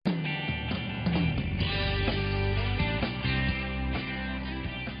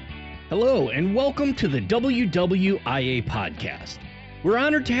Hello, and welcome to the WWIA podcast. We're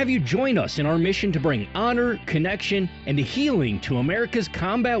honored to have you join us in our mission to bring honor, connection, and healing to America's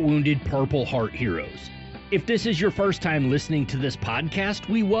combat wounded Purple Heart heroes. If this is your first time listening to this podcast,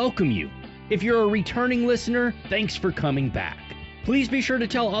 we welcome you. If you're a returning listener, thanks for coming back. Please be sure to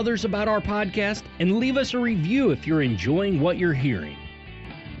tell others about our podcast and leave us a review if you're enjoying what you're hearing.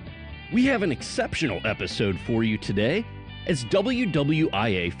 We have an exceptional episode for you today, as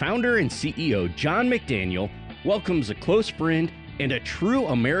WWIA founder and CEO John McDaniel welcomes a close friend and a true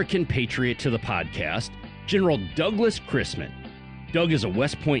American patriot to the podcast, General Douglas Crissman. Doug is a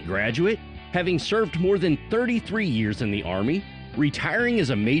West Point graduate, having served more than 33 years in the Army, retiring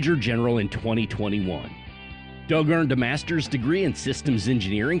as a Major General in 2021. Doug earned a master's degree in systems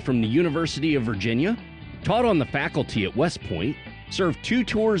engineering from the University of Virginia, taught on the faculty at West Point, served 2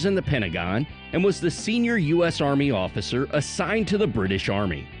 tours in the Pentagon, and was the senior U.S. Army officer assigned to the British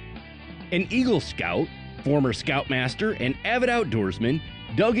Army. An Eagle Scout, former Scoutmaster, and avid outdoorsman,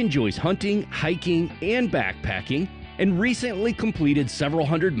 Doug enjoys hunting, hiking, and backpacking, and recently completed several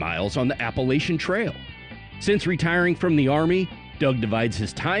hundred miles on the Appalachian Trail. Since retiring from the Army, Doug divides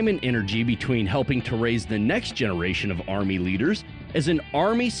his time and energy between helping to raise the next generation of Army leaders as an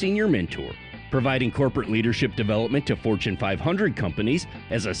Army senior mentor, providing corporate leadership development to Fortune 500 companies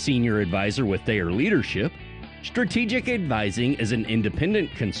as a senior advisor with their leadership, strategic advising as an independent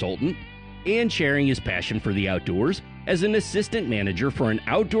consultant, and sharing his passion for the outdoors as an assistant manager for an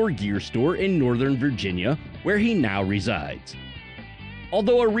outdoor gear store in Northern Virginia, where he now resides.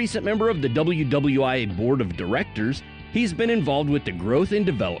 Although a recent member of the WWIA Board of Directors, he's been involved with the growth and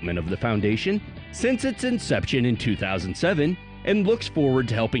development of the foundation since its inception in 2007, and looks forward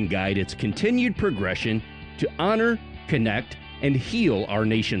to helping guide its continued progression to honor, connect, and heal our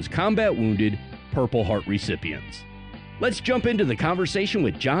nation's combat wounded Purple Heart recipients. Let's jump into the conversation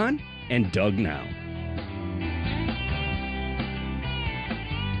with John and Doug now.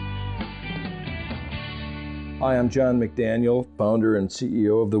 Hi, I'm John McDaniel, founder and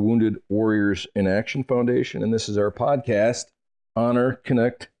CEO of the Wounded Warriors in Action Foundation, and this is our podcast, Honor,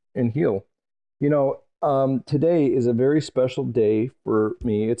 Connect, and Heal. Today is a very special day for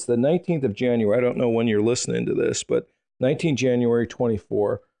me. It's the 19th of January. I don't know when you're listening to this, but 19 January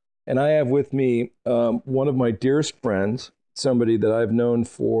 24. And I have with me one of my dearest friends, somebody that I've known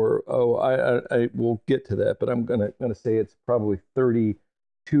for, I will get to that, but I'm gonna say it's probably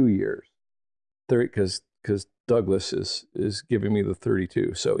 32 years. 30, because Douglas is giving me the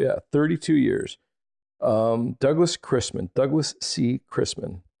 32. So yeah, 32 years. Douglas Crissman, Douglas C.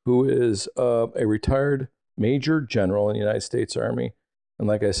 Crissman, who is a retired Major General in the United States Army. And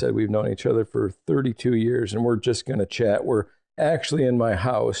like I said, we've known each other for 32 years, and we're just going to chat. We're actually in my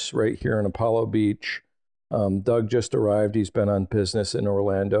house right here in Apollo Beach. Doug just arrived. He's been on business in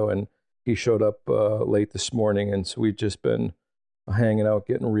Orlando, and he showed up late this morning. And so we've just been hanging out,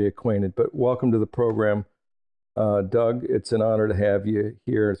 getting reacquainted. But welcome to the program, Doug. It's an honor to have you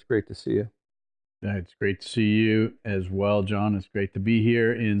here. It's great to see you. It's great to see you as well, John. It's great to be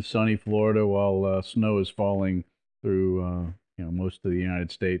here in sunny Florida while snow is falling through most of the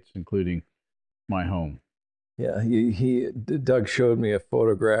United States, including my home. Yeah, Doug showed me a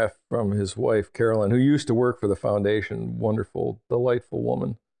photograph from his wife, Carolyn, who used to work for the foundation. Wonderful, delightful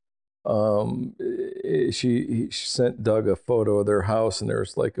woman. She sent Doug a photo of their house, and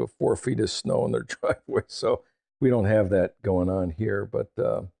there's like 4 feet of snow in their driveway. So we don't have that going on here, but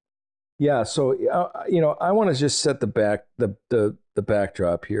yeah. So I want to just set the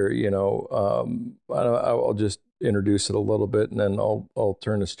backdrop here. I'll just introduce it a little bit, and then I'll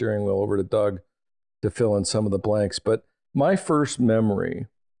turn the steering wheel over to Doug to fill in some of the blanks. But my first memory,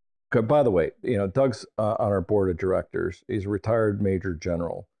 by the way, Doug's on our board of directors. He's a retired Major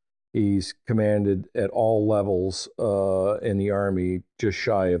General. He's commanded at all levels in the Army, just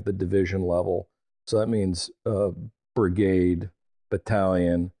shy of the division level. So that means brigade,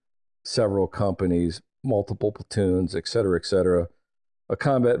 battalion, several companies, multiple platoons, et cetera, a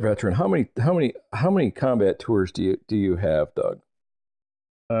combat veteran. How many combat tours do you have, Doug?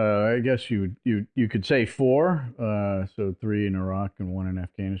 I guess you could say 4. So 3 in Iraq and 1 in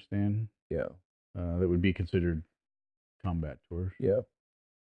Afghanistan. Yeah, that would be considered combat tours. Yeah.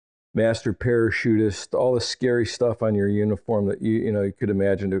 Master parachutist, all the scary stuff on your uniform that you could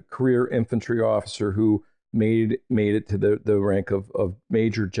imagine. A career infantry officer who made it to the rank of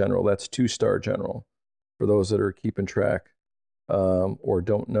Major General. That's 2-star general, for those that are keeping track or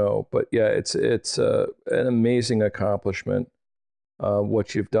don't know. But yeah, it's an amazing accomplishment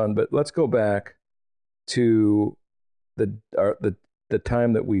what you've done. But let's go back to the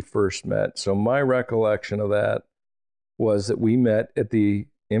time that we first met. So my recollection of that was that we met at the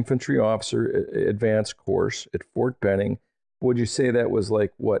infantry officer advanced course at Fort Benning. Would you say that was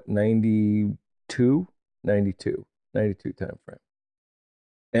like what, 92? 92 time frame.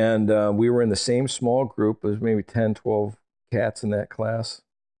 And we were in the same small group. There's maybe 10, 12 cats in that class.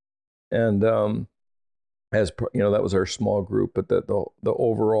 And as that was our small group, but the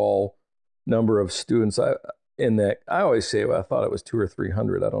overall number of students in that, I always say, I thought it was 200 or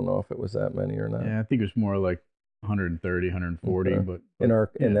 300. I don't know if it was that many or not. Yeah, I think it was more like 130, 140, okay. but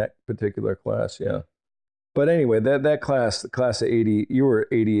in that particular class, yeah. But anyway, that class, the class of 80, you were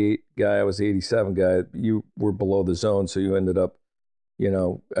 88 guy, I was 87 guy. You were below the zone, so you ended up,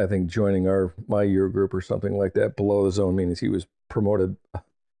 I think joining my year group or something like that. Below the zone means he was promoted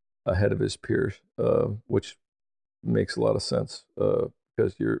ahead of his peers, which makes a lot of sense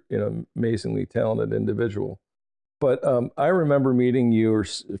because you're an amazingly talented individual. But I remember meeting you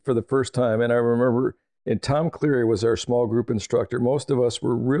for the first time, and I remember, and Tom Cleary was our small group instructor. Most of us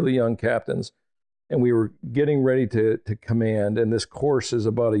were really young captains, and we were getting ready to command. And this course is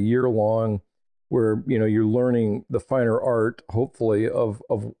about a year long, where you're learning the finer art, hopefully, of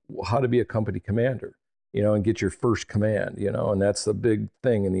how to be a company commander, and get your first command, and that's the big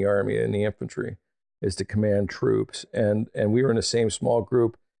thing in the Army and the infantry, is to command troops. And we were in the same small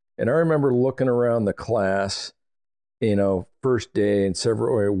group, and I remember looking around the class, first day and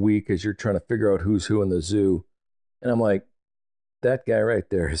a week as you're trying to figure out who's who in the zoo. And I'm like, that guy right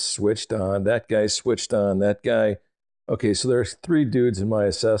there is switched on. That guy's switched on. That guy. Okay, so there's 3 dudes in my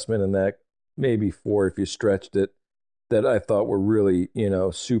assessment, and that maybe 4 if you stretched it, that I thought were really,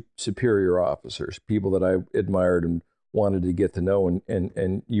 superior officers, people that I admired and wanted to get to know,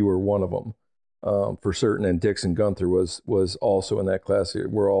 and you were one of them for certain. And Dixon Gunther was also in that class.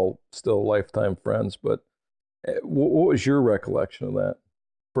 We're all still lifetime friends, but what was your recollection of that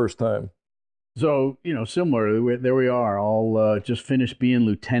first time? So, similar, there we are, all just finished being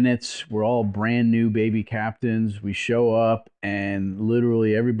lieutenants. We're all brand new baby captains. We show up, and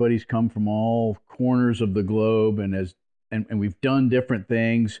literally everybody's come from all corners of the globe, and we've done different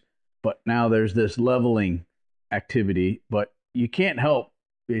things, but now there's this leveling activity. But you can't help,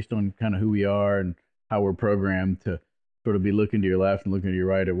 based on kind of who we are and how we're programmed, to sort of be looking to your left and looking to your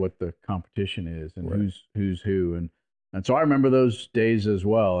right at what the competition is and right. who's who. And so I remember those days as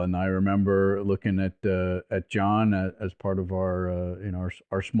well. And I remember looking at John as part of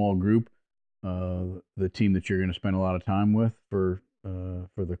our small group, the team that you're going to spend a lot of time with for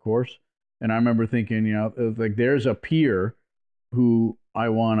the course. And I remember thinking, like, there's a peer who I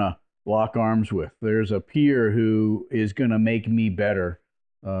want to lock arms with. There's a peer who is going to make me better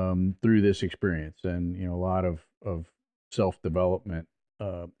through this experience. And a lot of self-development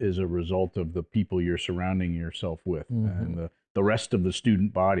is a result of the people you're surrounding yourself with, mm-hmm. and the rest of the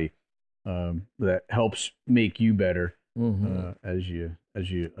student body that helps make you better, mm-hmm. As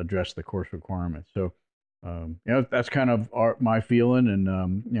you address the course requirements. So that's kind of my feeling,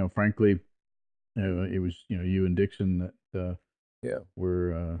 and frankly, it was you and Dixon that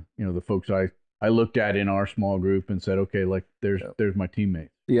were the folks I looked at in our small group and said, okay, like there's my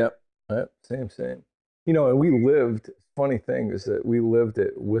teammates. Yep. Same. And we lived. Funny thing is that we lived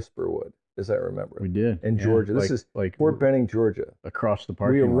at Whisperwood, as I remember. We did in Georgia. This is like Fort Benning, Georgia, across the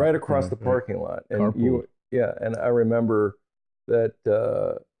parking lot. We were right across the parking lot, and carpool. And I remember that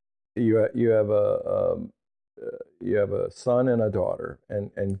you have a son and a daughter,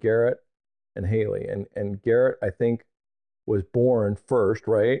 and Garrett and Haley, and Garrett, I think, was born first,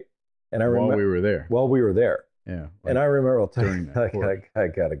 right? And I remember while we were there. While we were there, yeah. And I remember, I'll tell you, I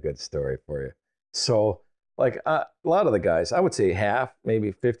got a good story for you. So, like a lot of the guys, I would say half,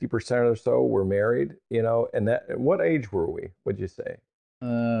 maybe 50% or so, were married. And that. What age were we? Would you say?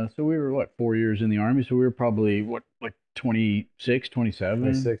 So we were 4 years in the Army. So we were probably 26, 27,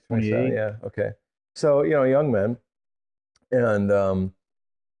 26, 28. 27, yeah. Okay. So young men, and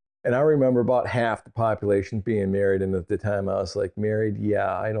I remember about half the population being married. And at the time, I was like, married?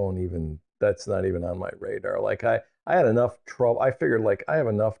 Yeah, that's not even on my radar. Like I had enough trouble. I figured I have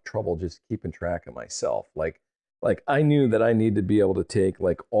enough trouble just keeping track of myself. Like I knew that I need to be able to take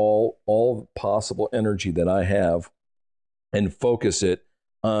all possible energy that I have and focus it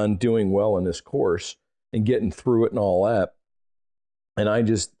on doing well in this course and getting through it and all that. And I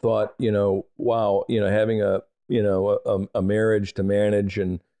just thought, wow, having a marriage to manage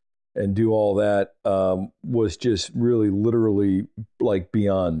and do all that was just really literally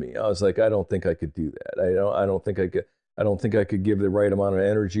beyond me. I was like, I don't think I could do that. I don't think I could give the right amount of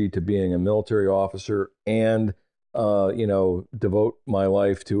energy to being a military officer and devote my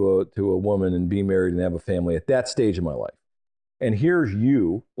life to a woman and be married and have a family at that stage of my life. And here's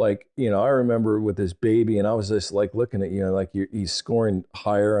you, like, I remember with this baby, and I was just like looking at, like he's scoring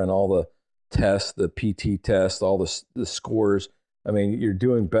higher on all the tests, the PT test, all the scores. I mean, you're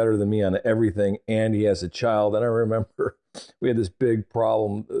doing better than me on everything. And he has a child. And I remember we had this big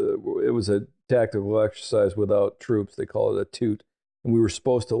problem. It was a tactical exercise without troops. They call it a toot. And we were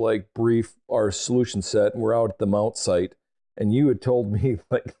supposed to like brief our solution set, and we're out at the mount site. And you had told me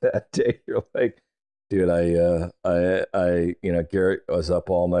like that day, you're like, dude, Garrett was up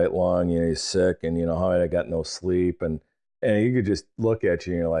all night long, he's sick, and I got no sleep, and you could just look at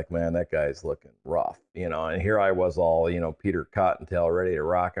you and you're like, man, that guy's looking rough, and here I was all, Peter Cottontail ready to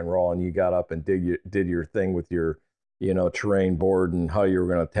rock and roll, and you got up and did your thing with your, terrain board and how you were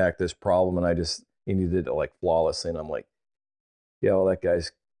going to attack this problem, and you did it like flawlessly, and I'm like, yeah, well, that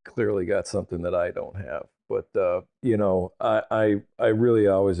guy's clearly got something that I don't have. But, I really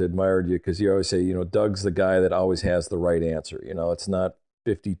always admired you because you always say, Doug's the guy that always has the right answer. It's not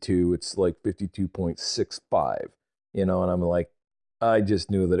 52, it's like 52.65, and I'm like, I just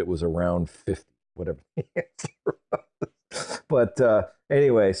knew that it was around 50, whatever the answer was. But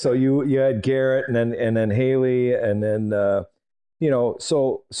anyway, so you had Garrett and then Haley and then,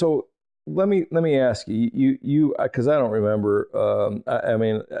 so let me ask you because I don't remember. I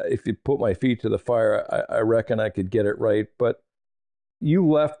mean, if you put my feet to the fire, I reckon I could get it right. But you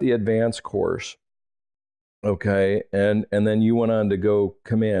left the advanced course, okay, and then you went on to go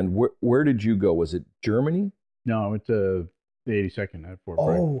command. Where did you go? Was it Germany? No, I went to the 82nd at Fort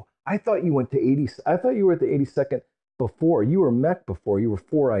Bragg. Oh, I thought you went to 80. I thought you were at the 82nd before. You were mech before. You were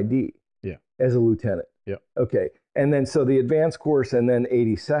 4ID. Yeah. As a lieutenant. Yeah. Okay, and then so the advanced course, and then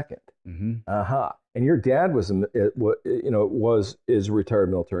 82nd. Mm-hmm. Aha. And your dad is a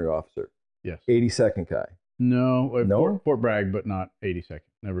retired military officer. Yes. 82nd guy. No? Fort Bragg, but not 82nd.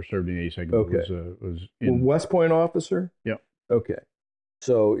 Never served in 82nd. Okay. Was in West Point officer? Yeah. Okay.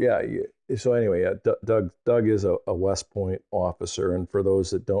 So, yeah. So anyway, Doug is a West Point officer. And for those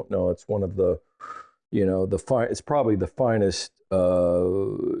that don't know, it's one of the, it's probably the finest,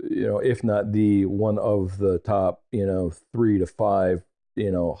 if not the one of the top, 3 to 5,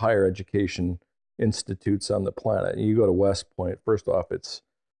 higher education institutes on the planet. And you go to West Point, first off, it's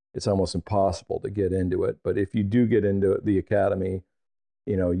almost impossible to get into it. But if you do get into the academy,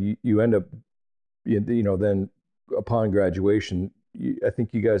 you end up, then upon graduation, I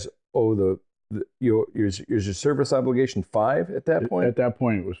think you guys owe your service obligation 5 at that point? At that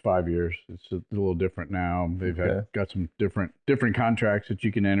point, it was 5 years. It's a little different now. They've got some different contracts that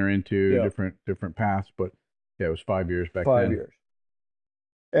you can enter into, different paths. But yeah, it was 5 years back then. 5 years.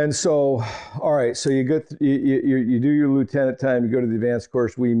 And so, all right, so you you do your lieutenant time, you go to the advanced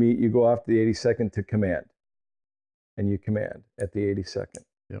course, we meet, you go off to the 82nd to command. And you command at the 82nd.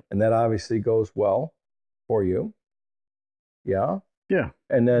 Yep. And that obviously goes well for you. Yeah? Yeah.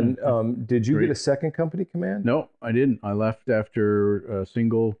 And then did you get a second company command? No, I didn't. I left after a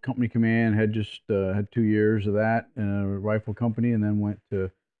single company command, had 2 years of that in a rifle company, and then went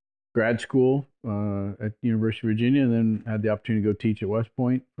to grad school at University of Virginia, and then had the opportunity to go teach at West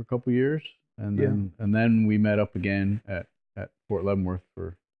Point for a couple of years, and then we met up again at Fort Leavenworth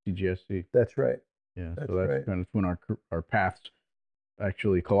for CGSC. That's right. Yeah, so that's right. Kind of when our paths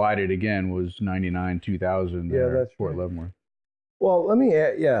actually collided again. Was 99, 2000. Yeah, that's Fort right. Leavenworth. Well, let me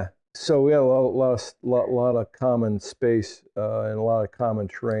add, so we had a lot of common space and a lot of common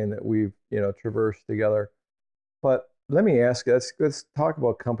terrain that we've traversed together, but. Let me ask. Let's talk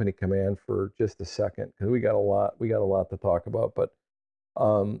about company command for just a second because we got a lot to talk about. But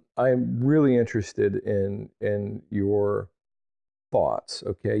I'm really interested in your thoughts.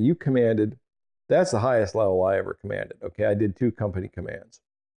 Okay, you commanded. That's the highest level I ever commanded. Okay, I did 2 company commands,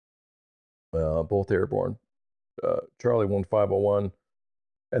 both airborne, Charlie 1501,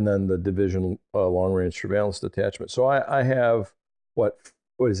 and then the division long range surveillance detachment. So I have what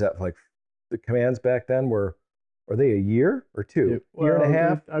is that like? The commands back then were. Are they a year or 2? Year and a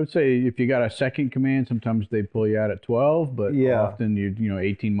half? I would say if you got a second command, sometimes they pull you out at 12, but often you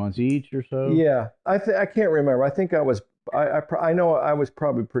 18 months each or so. Yeah, I can't remember. I think I know I was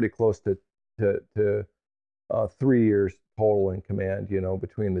probably pretty close to 3 years total in command.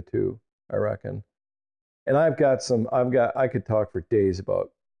 Between the 2, I reckon. And I could talk for days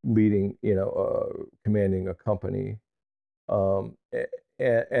about leading, commanding a company. And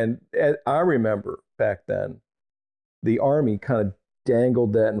I remember back then. The Army kind of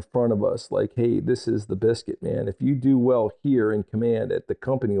dangled that in front of us like, hey, this is the biscuit, man. If you do well here in command at the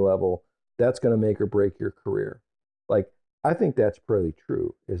company level, that's going to make or break your career. Like, I think that's pretty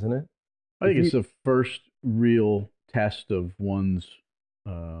true, isn't it? I think it's the first real test of one's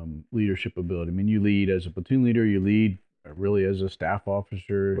leadership ability. I mean, you lead as a platoon leader, you lead really as a staff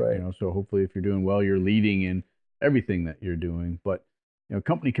officer. Right. You know, so hopefully if you're doing well, you're leading in everything that you're doing. But you know,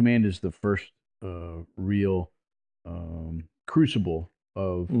 company command is the first real crucible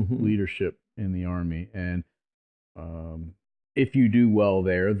of leadership in the Army, and if you do well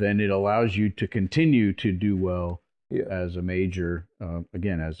there, then it allows you to continue to do well as a major,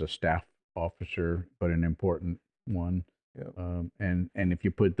 again, as a staff officer, but an important one. And if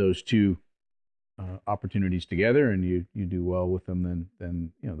you put those two opportunities together and you do well with them,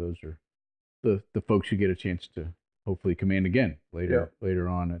 then you know those are the folks who get a chance to hopefully command again later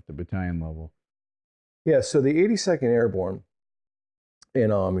on at the battalion level. Yeah. So the 82nd Airborne,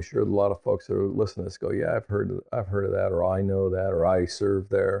 and I'm sure a lot of folks that are listening to this go, yeah, I've heard of that, or I know that, or I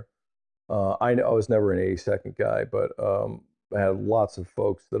served there. I was never an 82nd guy, but I had lots of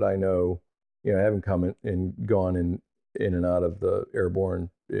folks that I know, you know, haven't come and gone in and out of the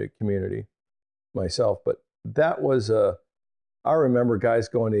airborne community myself. But that was I remember guys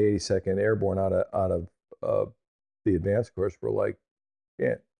going to 82nd Airborne out of the advanced course were like,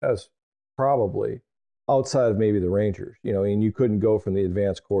 yeah, that was probably outside of maybe the Rangers, you know, and you couldn't go from the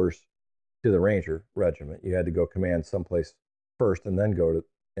advanced course to the Ranger regiment. You had to go command someplace first and then go to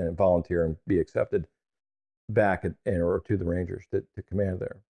and volunteer and be accepted back or to the Rangers to command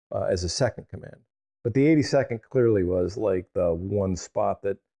there as a second command. But the 82nd clearly was like the one spot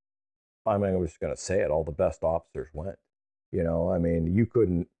that, I mean, I was just going to say it, all the best officers went. You know, I mean, you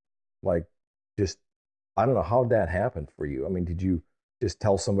couldn't like just, I don't know how that happened for you. I mean, did you just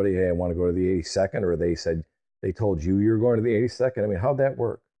tell somebody, hey, I want to go to the 82nd, or they told you you're going to the 82nd? I mean, how'd that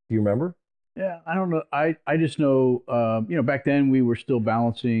work? Do you remember? Yeah, I don't know. I just know, you know, back then we were still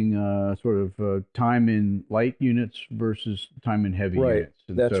balancing sort of time in light units versus time in heavy units.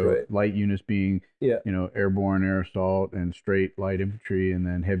 And That's so right. Light units being, you know, airborne, air assault, and straight light infantry, and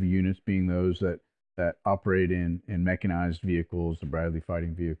then heavy units being those that operate in mechanized vehicles, the Bradley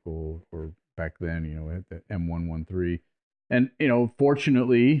fighting vehicle, or back then, you know, the M113. And, you know,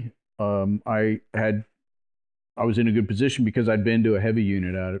 fortunately, I was in a good position because I'd been to a heavy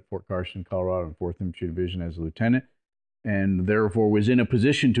unit out at Fort Carson, Colorado, in 4th Infantry Division as a lieutenant, and therefore was in a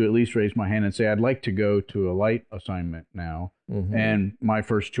position to at least raise my hand and say, I'd like to go to a light assignment now. And my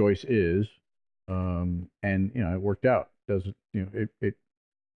first choice is, and, you know, it worked out. Doesn't, you know,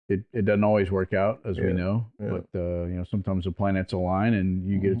 it doesn't always work out, as we know, but, you know, sometimes the planets align and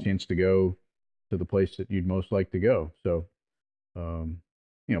you get a chance to go to the place that you'd most like to go. So,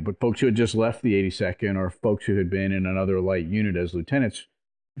 you know, but folks who had just left the 82nd or folks who had been in another light unit as lieutenants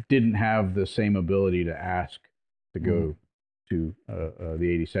didn't have the same ability to ask to go to the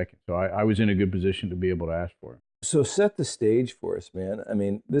 82nd. So I was in a good position to be able to ask for it. So set the stage for us, man. I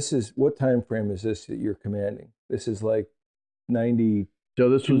mean, this is, what time frame is this that you're commanding? This is like 90. So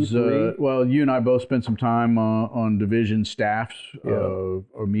this was, well, you and I both spent some time on division staffs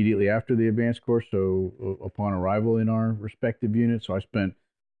immediately after the advanced course. So upon arrival in our respective units, so I spent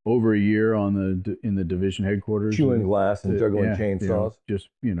over a year in the division headquarters, chewing glass and juggling chainsaws. You know, just,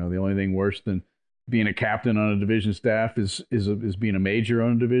 you know, the only thing worse than being a captain on a division staff is being a major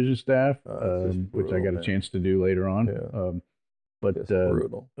on a division staff, which I got a chance to do later on. But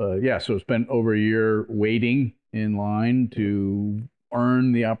brutal. So spent over a year waiting in line to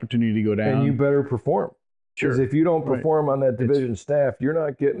earn the opportunity to go down. And you better perform. Sure. Because if you don't perform on that division staff, you're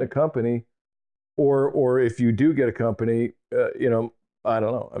not getting a company, or if you do get a company, you know, I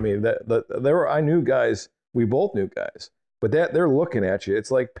don't know. I mean, I knew guys, we both knew guys, but they're looking at you. It's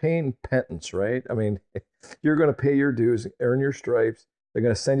like paying penance, right? I mean, you're going to pay your dues, earn your stripes. They're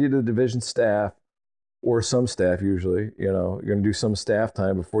going to send you to the division staff, or some staff usually. You know, you're going to do some staff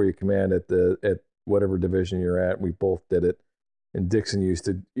time before you command at whatever division you're at. We both did it. And Dixon used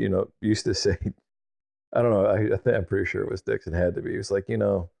to say, I don't know, I'm pretty sure it was Dixon, had to be. He was like, you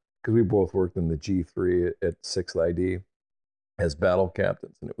know, because we both worked in the G3 at 6th ID as battle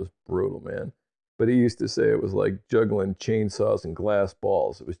captains, and it was brutal, man. But he used to say it was like juggling chainsaws and glass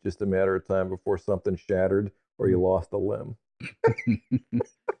balls. It was just a matter of time before something shattered or you lost a limb.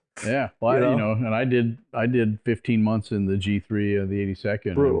 Yeah, well, you know, and I did 15 months in the G3 of the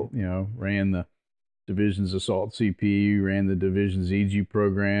 82nd. Brutal. And, you know, ran the division's assault CP, ran the division's EG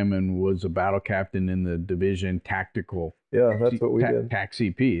program, and was a battle captain in the division tactical. Yeah, that's what we did. TAC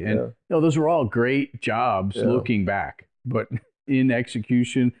CP. And you know, those were all great jobs looking back, but in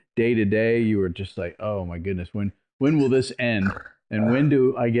execution, day to day, you were just like, oh my goodness, when will this end? And when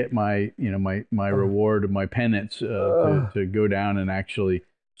do I get my, you know, my reward of my penance to go down and actually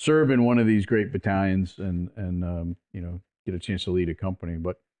serve in one of these great battalions and you know, get a chance to lead a company?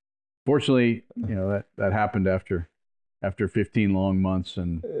 But fortunately, you know, that happened after 15 long months,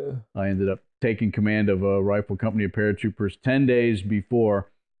 and I ended up taking command of a rifle company of paratroopers 10 days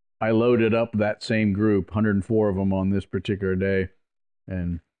before I loaded up that same group, 104 of them on this particular day,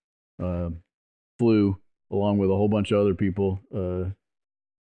 and flew along with a whole bunch of other people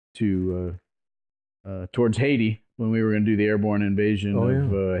to towards Haiti when we were going to do the airborne invasion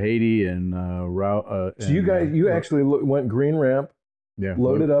of Haiti and so you actually went green ramp. Yeah,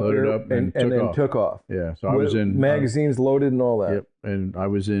 loaded up and then took off. Yeah, so I was in magazines loaded and all that. Yep, and I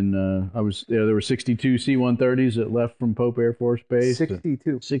was in. There were 62 C-130s that left from Pope Air Force Base.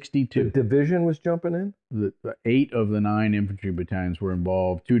 62. 62. The division was jumping in. The 8 of the 9 infantry battalions were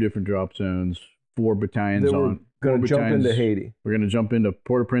involved. 2 different drop zones. 4 battalions they were going to jump into Haiti. We're going to jump into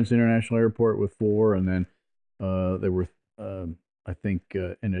Port-au-Prince International Airport with 4, and then there were I think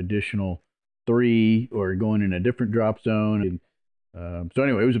an additional 3 or going in a different drop zone. And, so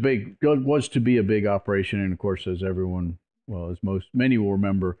anyway, it was to be a big operation, and of course, as everyone, many will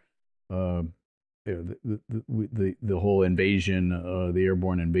remember, the whole invasion, the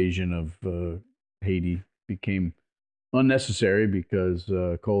airborne invasion of Haiti became unnecessary because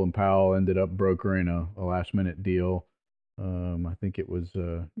Colin Powell ended up brokering a last minute deal. I think it was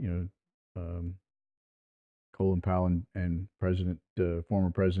Colin Powell and former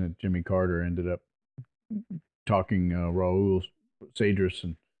President Jimmy Carter ended up talking Raul Cedras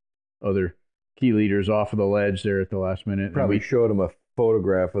and other key leaders off of the ledge there at the last minute. Probably showed them a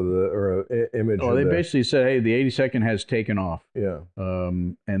photograph of an image. Oh, they basically said, "Hey, the 82nd has taken off." Yeah.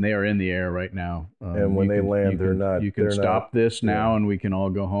 And they are in the air right now. And when they land, they're not. You can stop this now, and we can all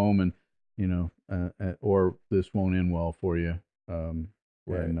go home, and or this won't end well for you. Right.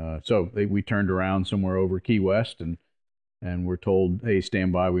 And so we turned around somewhere over Key West, and we're told, hey,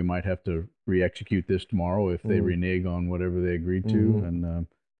 stand by. We might have to re-execute this tomorrow if they renege on whatever they agreed to. And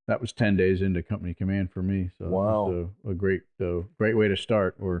that was 10 days into company command for me. So wow, it was a great way to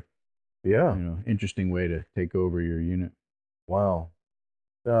start, or interesting way to take over your unit. Wow.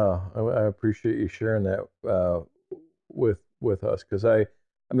 I appreciate you sharing that with us, because I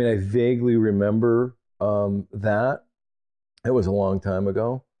vaguely remember that. It was a long time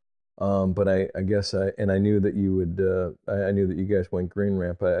ago. But I guess I knew that you would. I knew that you guys went green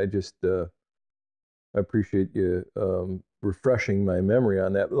ramp. I just I appreciate you refreshing my memory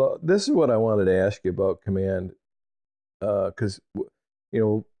on that. This is what I wanted to ask you about command, because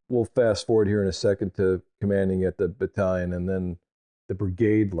we'll fast forward here in a second to commanding at the battalion and then the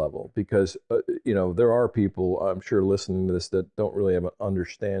brigade level, because there are people, I'm sure, listening to this that don't really have an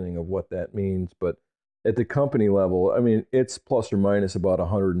understanding of what that means, but at the company level, it's plus or minus about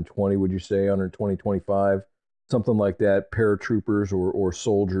 120, would you say, 120, 25, something like that, paratroopers or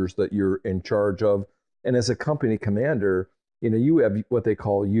soldiers that you're in charge of. And as a company commander, you have what they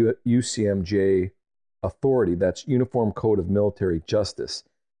call UCMJ authority. That's Uniform Code of Military Justice.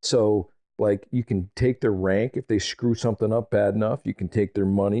 So, like, you can take their rank if they screw something up bad enough. You can take their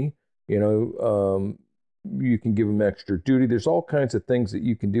money. You can give them extra duty. There's all kinds of things that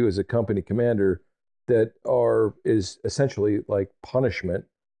you can do as a company commander that is essentially like punishment,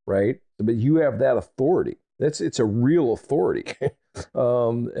 right? But you have that authority. It's a real authority,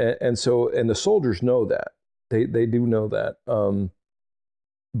 and the soldiers know that. They do know that.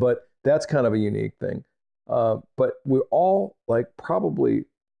 But that's kind of a unique thing. But we're all probably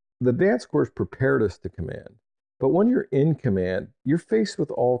the advanced course prepared us to command. But when you're in command, you're faced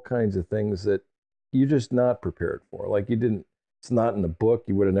with all kinds of things that you're just not prepared for. Like it's not in the book.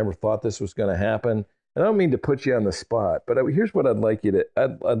 You would have never thought this was going to happen. And I don't mean to put you on the spot, but here's what I'd like you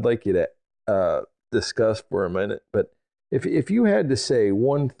to discuss for a minute. But if you had to say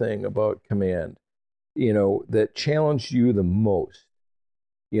one thing about command, that challenged you the most,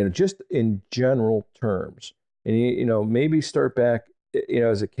 just in general terms, and maybe start back,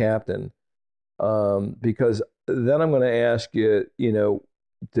 as a captain, because then I'm going to ask you,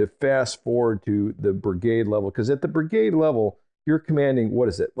 to fast forward to the brigade level, because at the brigade level, you're commanding, what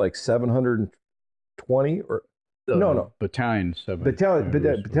is it, like 720 or no battalion 7 battalion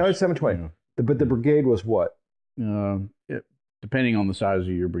 720. But the brigade was what? Depending on the size of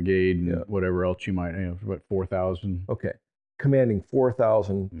your brigade and whatever else you might have, about 4,000. Okay, commanding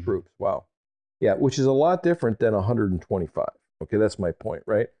 4,000 troops. Wow, yeah, which is a lot different than 125. Okay, that's my point,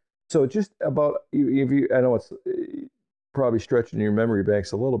 right? So just about, I know it's probably stretching your memory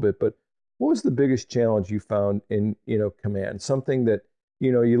banks a little bit, but what was the biggest challenge you found in command? Something that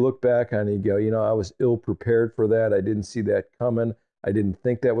you look back on and you go, I was ill prepared for that. I didn't see that coming. I didn't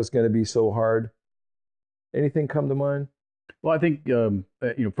think that was going to be so hard. Anything come to mind? Well, I think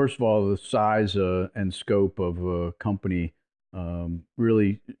first of all, the size and scope of a company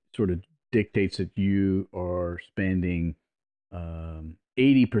really sort of dictates that you are spending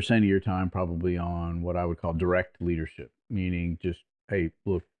 80% of your time probably on what I would call direct leadership, meaning just, hey,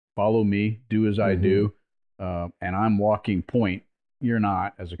 look, follow me, do as I do, and I'm walking point. You're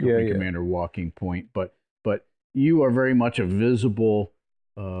not, as a company commander, walking point, but you are very much a visible,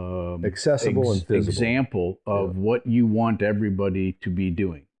 accessible and visible example of what you want everybody to be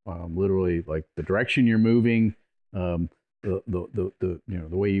doing. Literally, like the direction you're moving, the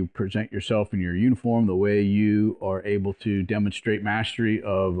way you present yourself in your uniform, the way you are able to demonstrate mastery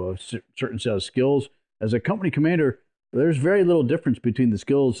of a certain set of skills. As a company commander, there's very little difference between the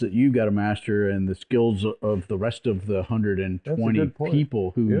skills that you got to master and the skills of the rest of the 120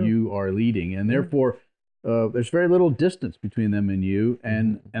 people who you are leading, and therefore there's very little distance between them and you,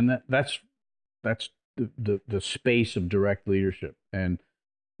 and that's the space of direct leadership. And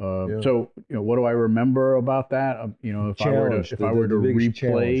so, what do I remember about that? If I were to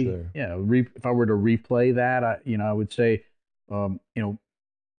replay, if I were to replay that, I would say,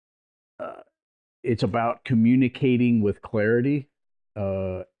 it's about communicating with clarity,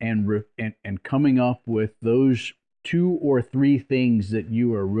 and coming up with those 2 or 3 things that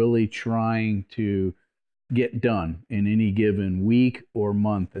you are really trying to get done in any given week or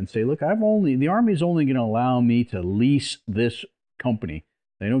month, and say, look, the Army's only going to allow me to lease this company.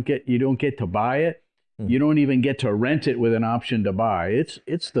 You don't get to buy it. You don't even get to rent it with an option to buy.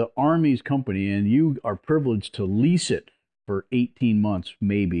 It's the Army's company, and you are privileged to lease it for 18 months,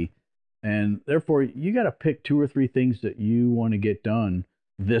 maybe. And therefore, you got to pick 2 or 3 things that you want to get done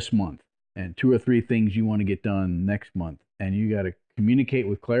this month, and 2 or 3 things you want to get done next month. And you got to communicate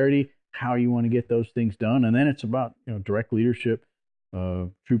with clarity how you want to get those things done. And then it's about direct leadership,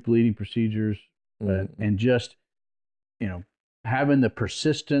 troop leading procedures, and just having the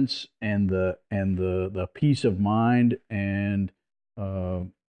persistence and the peace of mind and the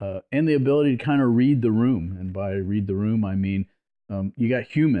ability to kind of read the room. And by read the room, I mean you got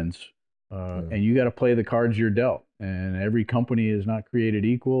humans, and you got to play the cards you're dealt. And every company is not created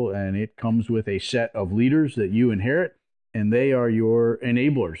equal, and it comes with a set of leaders that you inherit, and they are your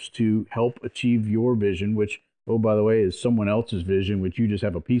enablers to help achieve your vision, which, oh, by the way, is someone else's vision, which you just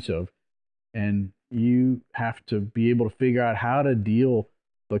have a piece of. And you have to be able to figure out how to deal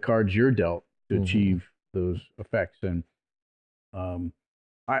the cards you're dealt to achieve those effects. And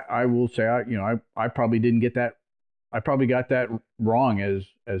I will say, I probably didn't get that. I probably got that wrong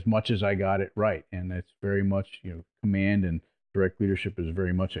as much as I got it right. And it's very much, command and direct leadership is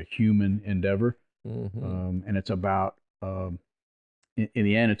very much a human endeavor. And it's about, in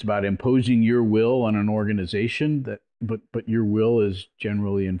the end, it's about imposing your will on an organization but your will is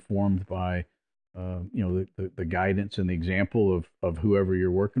generally informed by, the guidance and the example of whoever you're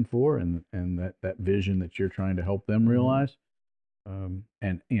working for, and that vision that you're trying to help them realize,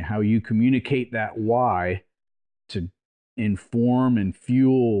 and how you communicate that why to inform and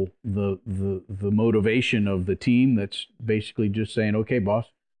fuel the motivation of the team. That's basically just saying, okay, boss,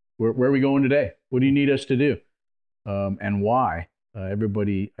 where are we going today? What do you need us to do? And why?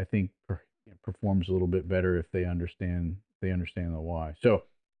 Everybody, I think, performs a little bit better if they understand the why. So,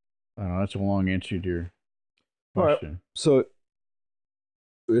 I don't know, that's a long answer to your question. All right. So,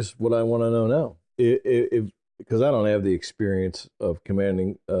 here's what I want to know now. Because I don't have the experience of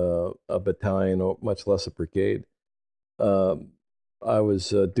commanding a battalion or much less a brigade. I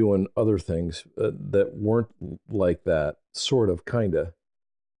was doing other things that weren't like that, sort of, kind of.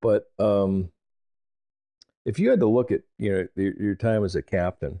 But if you had to look at your time as a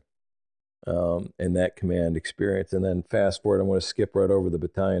captain and that command experience, and then fast forward, I'm going to skip right over the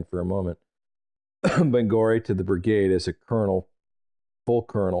battalion for a moment, Bangori to the brigade as a colonel, full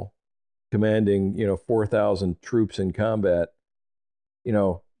colonel, commanding 4,000 troops in combat.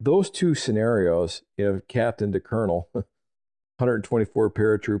 Those 2 scenarios, captain to colonel, 124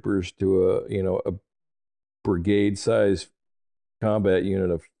 paratroopers to a brigade size combat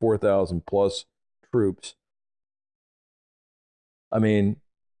unit of 4,000 plus troops. I mean,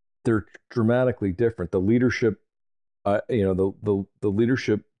 they're dramatically different. The leadership, the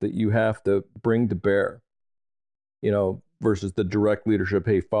leadership that you have to bring to bear, versus the direct leadership.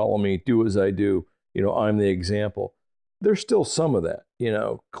 Hey, follow me, do as I do. I'm the example. There's still some of that,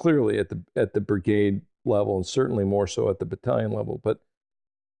 clearly at the brigade level, and certainly more so at the battalion level. But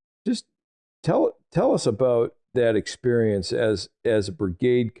just tell us about that experience as a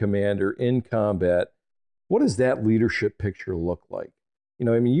brigade commander in combat. What does that leadership picture look like?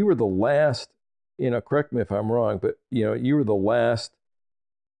 You were the last, correct me if I'm wrong, but, you were the last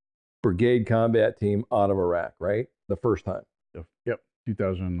brigade combat team out of Iraq, right? The first time. Yep,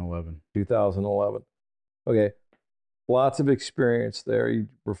 2011. 2011. Okay. Lots of experience there. You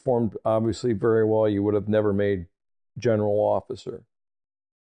performed obviously very well. You would have never made general officer.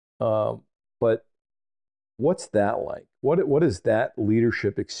 But what's that like? What is that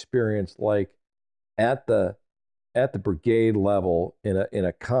leadership experience like at the brigade level in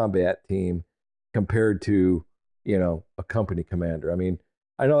a combat team compared to, a company commander? I mean,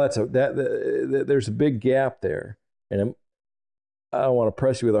 I know there's a big gap there, and I don't want to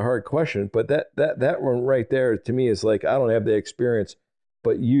press you with a hard question, but that one right there to me is like, I don't have the experience,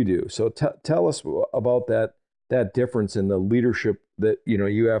 but you do. So tell us about that difference in the leadership that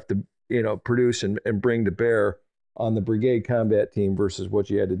you have to produce and bring to bear on the brigade combat team versus what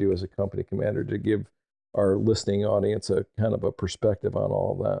you had to do as a company commander, to give our listening audience a kind of a perspective on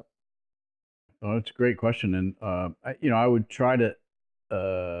all of that. Oh, it's a great question, and I would try to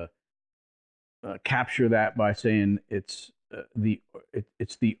capture that by saying it's the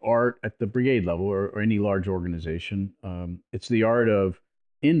art at the brigade level or any large organization. It's the art of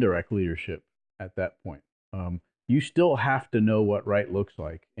indirect leadership at that point. You still have to know what right looks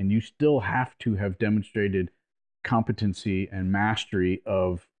like, and you still have to have demonstrated competency and mastery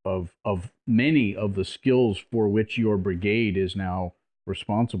of many of the skills for which your brigade is now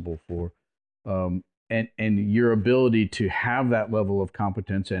responsible for. And your ability to have that level of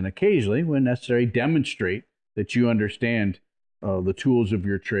competence, and occasionally, when necessary, demonstrate that you understand the tools of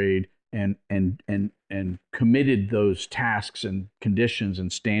your trade and committed those tasks and conditions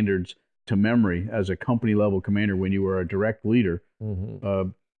and standards to memory as a company level commander when you were a direct leader. Mm-hmm.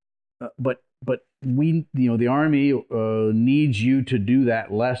 But the Army needs you to do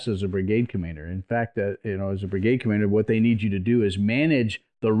that less as a brigade commander. In fact, as a brigade commander, what they need you to do is manage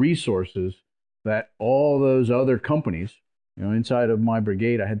the resources that all those other companies, inside of my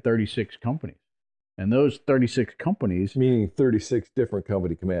brigade, I had 36 companies. And those 36 companies... Meaning 36 different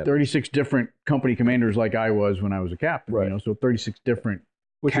company commanders. 36 different company commanders like I was when I was a captain. Right. So 36 different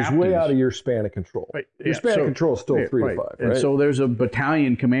Which captains. Is way out of your span of control. Right. Your span of control is still 3 to 5, right? And so there's a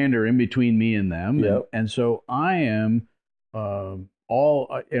battalion commander in between me and them. Yep. And so I am at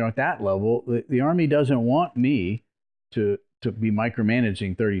that level. The Army doesn't want me to be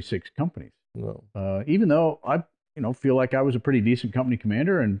micromanaging 36 companies. No. Even though I, feel like I was a pretty decent company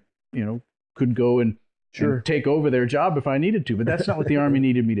commander and, could go and take over their job if I needed to. But that's not what the Army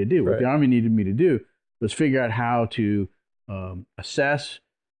needed me to do. What the Army needed me to do was figure out how to assess,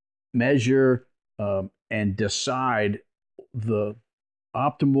 measure, and decide the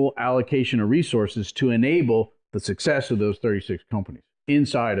optimal allocation of resources to enable the success of those 36 companies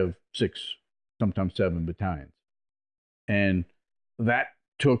inside of 6, sometimes 7 battalions. And that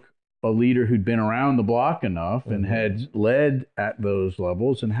took a leader who'd been around the block enough and had led at those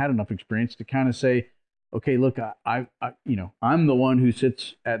levels and had enough experience to kind of say, okay, look, I'm the one who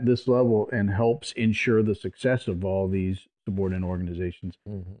sits at this level and helps ensure the success of all these subordinate organizations.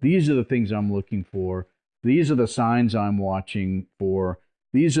 Mm-hmm. These are the things I'm looking for. These are the signs I'm watching for.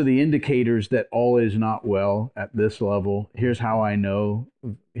 These are the indicators that all is not well at this level. Here's how I know.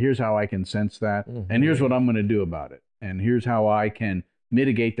 Here's how I can sense that. Mm-hmm. And here's what I'm going to do about it. And here's how I can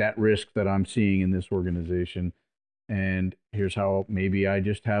mitigate that risk that I'm seeing in this organization. And here's how maybe I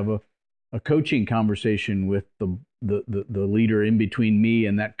just have a coaching conversation with the leader in between me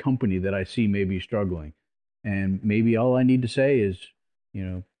and that company that I see maybe struggling. And maybe all I need to say is,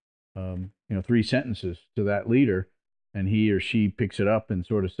 3 sentences to that leader, and he or she picks it up and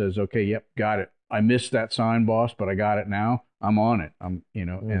sort of says, okay, yep, got it. I missed that sign, boss, but I got it now. I'm on it.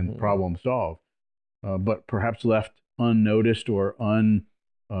 And problem solved. But perhaps left unnoticed or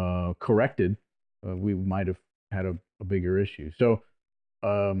uncorrected, we might have had a bigger issue. So,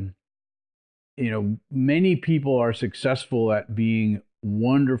 many people are successful at being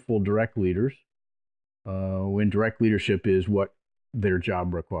wonderful direct leaders when direct leadership is what their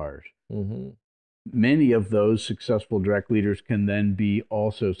job requires. Mm-hmm. Many of those successful direct leaders can then be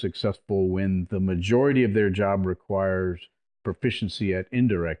also successful when the majority of their job requires proficiency at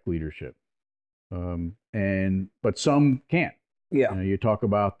indirect leadership. But some can't. Yeah. You talk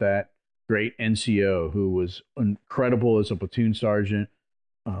about that great NCO who was incredible as a platoon sergeant,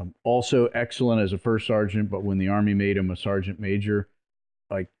 also excellent as a first sergeant, but when the Army made him a sergeant major,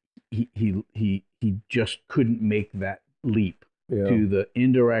 like he just couldn't make that leap to the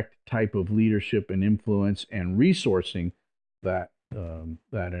indirect type of leadership and influence and resourcing that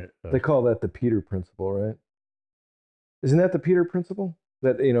they call that the Peter principle, right? Isn't that the Peter principle?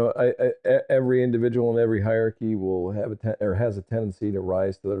 That every individual in every hierarchy will have has a tendency to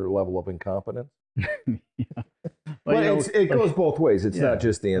rise to their level of incompetence. Yeah. Well, it goes both ways. It's not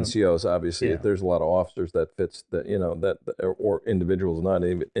just the NCOs. Obviously, there's a lot of officers that fits that or individuals not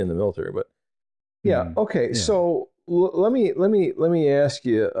even in the military. But okay. Yeah. So let me ask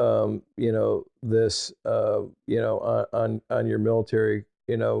you, this, on your military,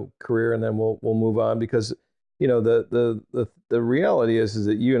 career, and then we'll move on, because the reality is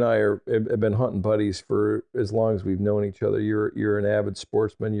that you and I have been hunting buddies for as long as we've known each other. You're an avid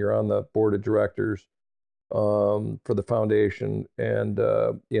sportsman. You're on the board of directors for the foundation, and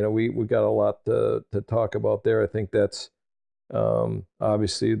we got a lot to talk about there. I think that's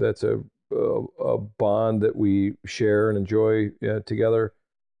obviously that's a bond that we share and enjoy together.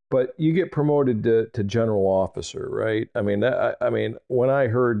 But you get promoted to general officer, right? I mean, when I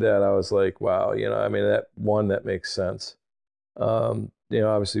heard that, I was like, wow, that makes sense.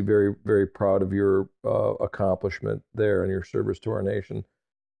 Obviously very, very proud of your accomplishment there and your service to our nation.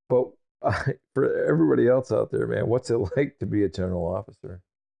 But for everybody else out there, man, what's it like to be a general officer?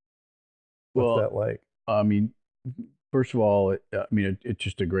 What's that like? I mean, first of all, it's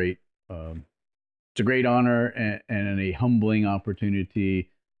just a great, it's a great honor and a humbling opportunity,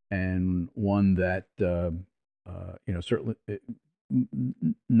 and one that certainly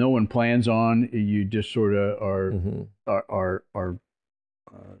no one plans on. You just sort of are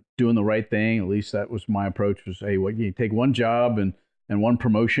doing the right thing. At least that was my approach. Was, hey, you take one job and one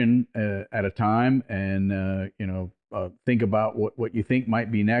promotion at a time, and think about what you think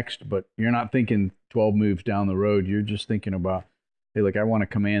might be next. But you're not thinking 12 moves down the road. You're just thinking about, hey, look, I want to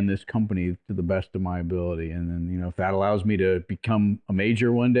command this company to the best of my ability. And then, if that allows me to become a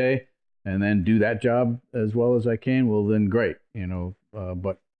major one day and then do that job as well as I can, well, then great,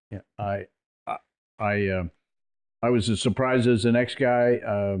 but yeah, I was as surprised as the next guy.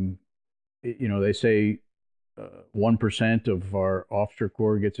 They say 1% of our officer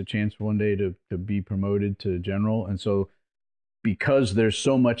corps gets a chance one day to be promoted to general. And so because there's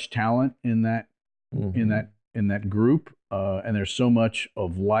so much talent in that, in that group, and there's so much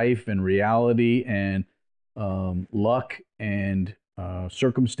of life and reality and luck and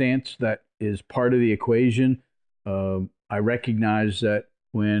circumstance that is part of the equation. I recognize that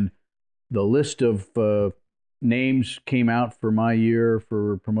when the list of names came out for my year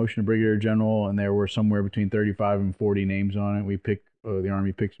for promotion to brigadier general, and there were somewhere between 35 and 40 names on it. We pick the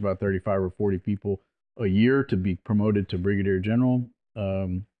Army picks about 35 or 40 people a year to be promoted to brigadier general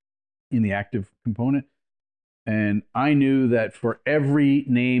in the active component. And I knew that for every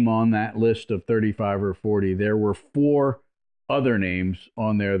name on that list of 35 or 40, there were 4 other names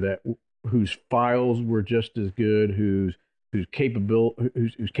on there whose files were just as good, whose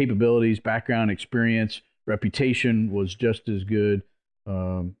capabilities, background, experience, reputation was just as good.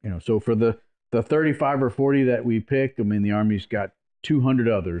 So for the 35 or 40 that we picked, I mean, the Army's got 200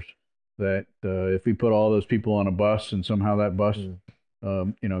 others that if we put all those people on a bus and somehow that bus,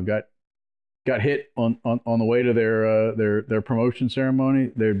 got hit on the way to their promotion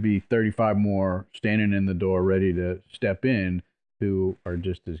ceremony, there'd be 35 more standing in the door ready to step in who are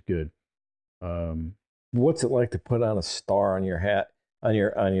just as good. What's it like to put on a star on your hat, on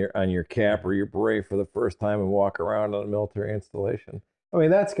your cap or your beret for the first time and walk around on a military installation? I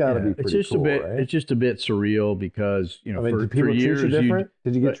mean, that's got to be pretty cool, right? It's just a bit surreal because, did people treat you different?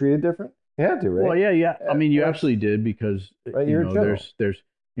 Did you get treated different? You had to, right? Well, yeah. I mean, you absolutely did, because there's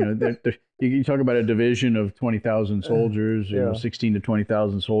you talk about a division of 20,000 soldiers, 16 to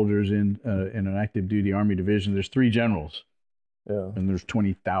 20,000 soldiers in an active duty Army division. There's 3 generals, and there's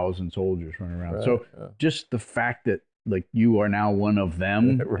 20,000 soldiers running around. Right, so just the fact that like you are now one of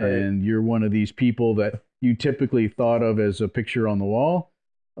them, right, and you're one of these people that you typically thought of as a picture on the wall,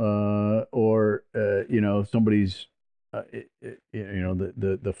 or somebody's.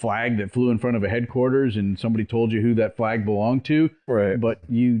 The flag that flew in front of a headquarters and somebody told you who that flag belonged to. Right. But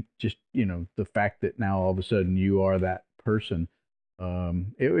you just, the fact that now all of a sudden you are that person.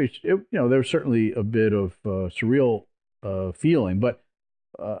 There was certainly a bit of surreal feeling, but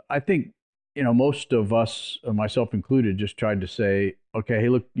I think, most of us, myself included, just tried to say, okay, hey,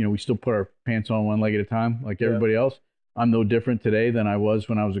 look, we still put our pants on one leg at a time like everybody else. I'm no different today than I was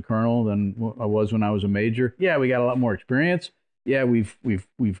when I was a colonel, than I was when I was a major. Yeah, we got a lot more experience. Yeah, we've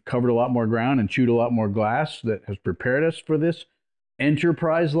covered a lot more ground and chewed a lot more glass that has prepared us for this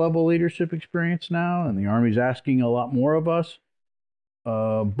enterprise level leadership experience now, and the Army's asking a lot more of us.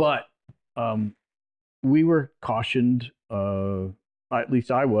 But we were cautioned, at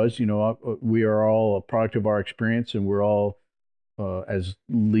least I was, we are all a product of our experience, and we're all, as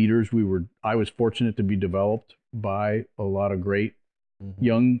leaders, I was fortunate to be developed by a lot of great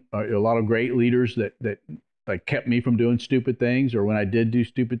a lot of great leaders that kept me from doing stupid things, or when I did do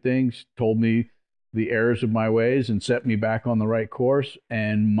stupid things, told me the errors of my ways and set me back on the right course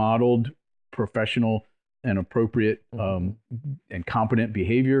and modeled professional and appropriate and competent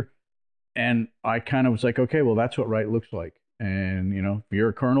behavior. And I kind of was like, okay, well, that's what right looks like. And, if you're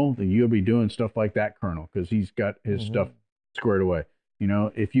a colonel, then you'll be doing stuff like that colonel, because he's got his stuff squared away. You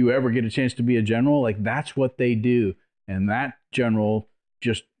know, if you ever get a chance to be a general, like that's what they do. And that general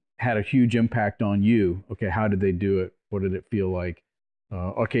just had a huge impact on you. Okay, how did they do it? What did it feel like?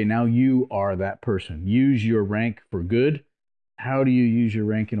 Okay, now you are that person. Use your rank for good. How do you use your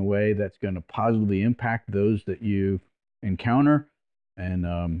rank in a way that's going to positively impact those that you encounter?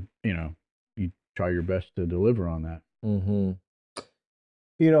 And, you try your best to deliver on that. Mm-hmm.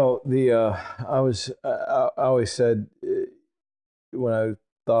 I always said when I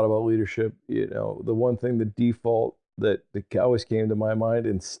thought about leadership, the one thing, the default that always came to my mind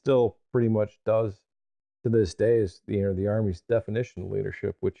and still pretty much does to this day is, the Army's definition of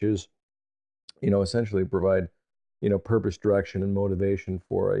leadership, which is, essentially provide, purpose, direction, and motivation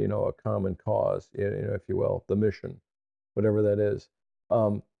for a common cause, if you will, the mission, whatever that is.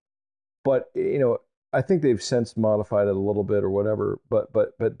 But I think they've since modified it a little bit or whatever. But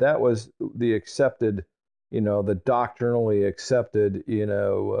that was the accepted, the doctrinally accepted,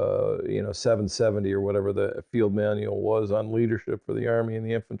 770 or whatever the field manual was on leadership for the Army and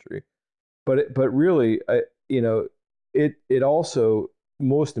the infantry. But really, it also,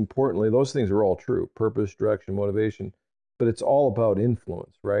 most importantly, those things are all true: purpose, direction, motivation. But it's all about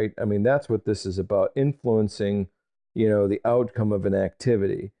influence, right? I mean, that's what this is about: influencing, the outcome of an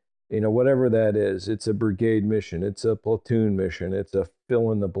activity. Whatever that is. It's a brigade mission, it's a platoon mission, it's a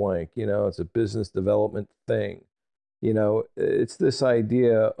fill in the blank, it's a business development thing. It's this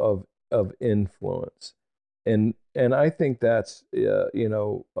idea of influence. And I think that's, there's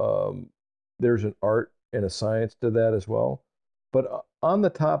an art and a science to that as well. But on the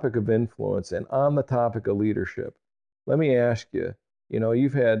topic of influence and on the topic of leadership, let me ask you,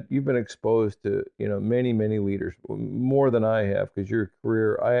 you've been exposed to, many, many leaders, more than I have, because your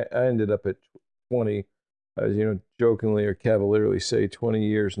career, I ended up at 20, as jokingly or cavalierly say 20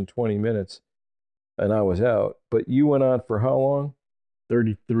 years and 20 minutes, and I was out. But you went on for how long?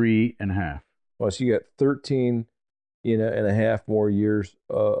 33 and a half. Well, so you got 13, and a half more years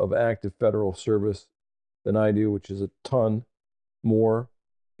of active federal service than I do, which is a ton more.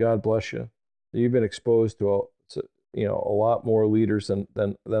 God bless you. You've been exposed to a lot more leaders than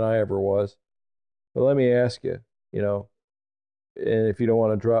I ever was. But let me ask you, and if you don't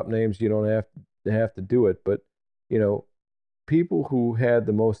want to drop names, you don't have to do it. But, people who had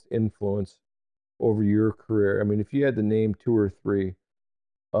the most influence over your career. I mean, if you had to name two or three,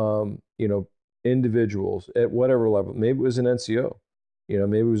 individuals at whatever level, maybe it was an NCO,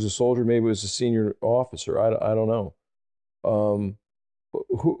 maybe it was a soldier, maybe it was a senior officer. I don't know.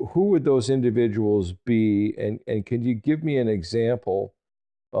 Who would those individuals be? And can you give me an example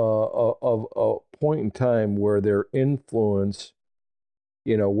of a point in time where their influence,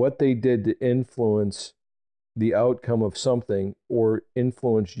 what they did to influence the outcome of something or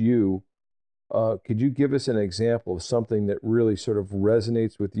influence you? Could you give us an example of something that really sort of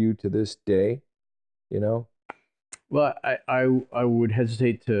resonates with you to this day? Well, I would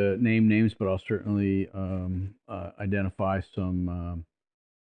hesitate to name names, but I'll certainly identify some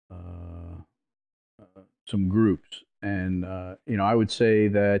groups. And I would say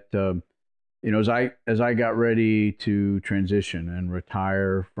that as I got ready to transition and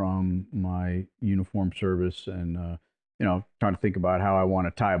retire from my uniform service, and trying to think about how I want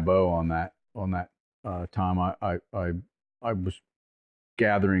to tie a bow on that time, I was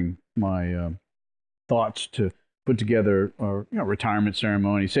gathering my thoughts to put together a retirement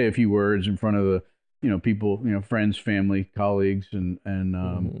ceremony, say a few words in front of the people, friends, family, colleagues, and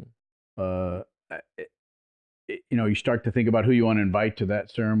you start to think about who you want to invite to that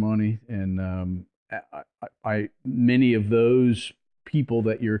ceremony, and I many of those people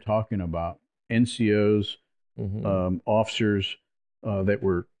that you're talking about, NCOs, officers that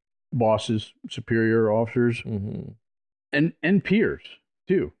were bosses, superior officers, and peers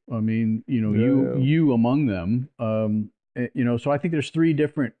too. I mean, you among them. So I think there's three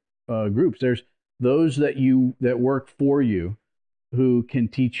different groups. There's those that work for you, who can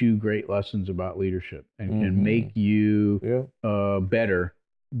teach you great lessons about leadership and can make you better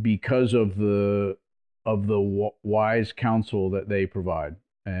because of the wise counsel that they provide.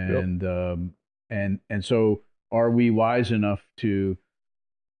 And and so, are we wise enough to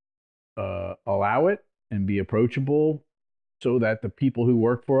allow it and be approachable, so that the people who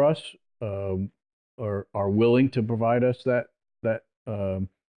work for us are willing to provide us that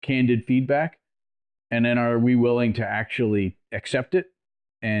candid feedback? And then, are we willing to actually accept it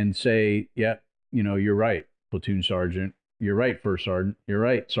and say, yeah, you're right, platoon sergeant, you're right, first sergeant, you're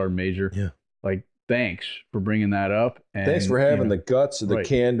right, sergeant major. Yeah. Like, thanks for bringing that up. And thanks for having the guts, the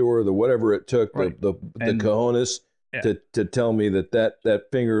candor, the whatever it took, the cojones to tell me that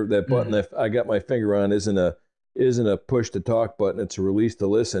finger, that button that I got my finger on isn't a isn't a push to talk button; it's a release to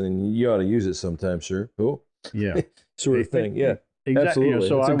listen, and you ought to use it sometime, sir. Cool. Yeah. Sort of thing. Yeah. Exactly. Absolutely.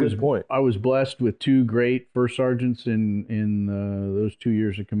 So that's a good point. I was blessed with two great first sergeants in those 2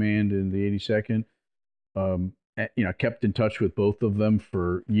 years of command in the 82nd. Kept in touch with both of them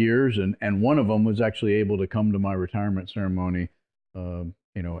for years, and one of them was actually able to come to my retirement ceremony,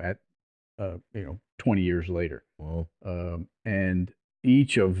 at 20 years later. Wow. And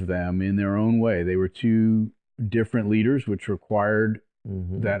each of them, in their own way, they were two different leaders, which required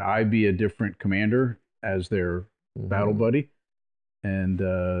that I be a different commander as their battle buddy, and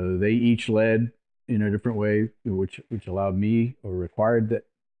they each led in a different way, which allowed me, or required that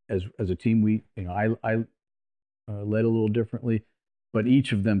as a team, I led a little differently, but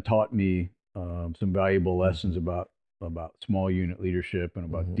each of them taught me some valuable lessons about small unit leadership and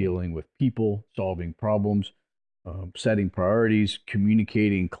about dealing with people, solving problems, setting priorities,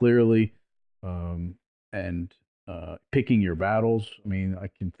 communicating clearly, and picking your battles. I mean, I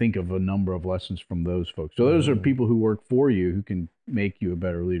can think of a number of lessons from those folks. So those are people who work for you, who can make you a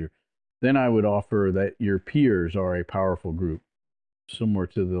better leader. Then I would offer that your peers are a powerful group, similar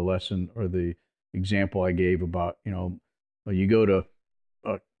to the lesson or the example I gave about, you go to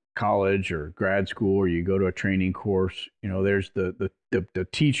a college or grad school, or you go to a training course, there's the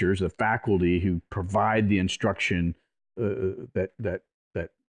teachers, the faculty who provide the instruction that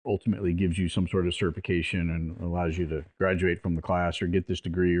ultimately gives you some sort of certification and allows you to graduate from the class or get this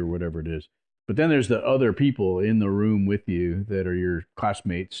degree or whatever it is. But then there's the other people in the room with you that are your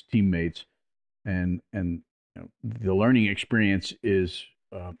classmates, teammates, and the learning experience is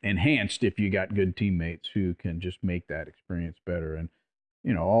enhanced if you got good teammates who can just make that experience better. And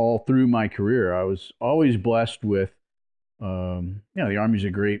all through my career, I was always blessed with, the Army's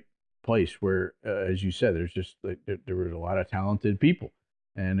a great place where, as you said, there's just there were a lot of talented people,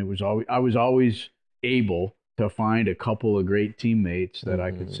 and I was always able to find a couple of great teammates that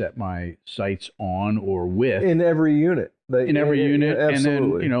I could set my sights on or with in every unit. In every unit,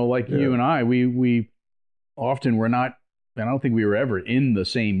 absolutely. And then like you and I, we often were not. I don't think we were ever in the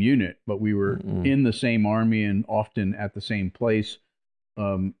same unit, but we were in the same Army and often at the same place.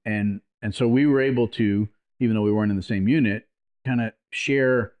 And so we were able to, even though we weren't in the same unit, kind of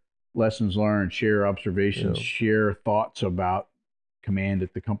share lessons learned, share observations, share thoughts about command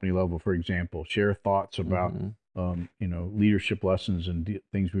at the company level, for example, share thoughts about, leadership lessons and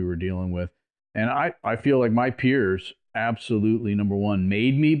things we were dealing with. And I feel like my peers absolutely, number one,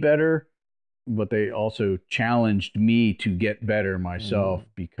 made me better, but they also challenged me to get better myself,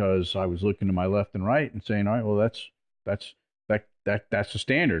 because I was looking to my left and right and saying, all right, well, that's the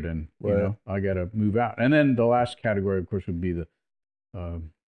standard, and I got to move out. And then the last category, of course, would be the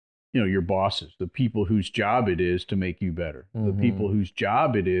your bosses, the people whose job it is to make you better, the people whose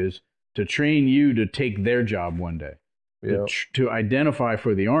job it is to train you to take their job one day, to identify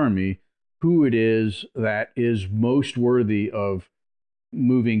for the Army who it is that is most worthy of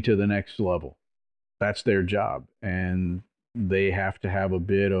moving to the next level. That's their job. And they have to have a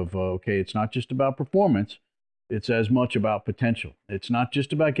bit of, it's not just about performance. It's as much about potential. It's not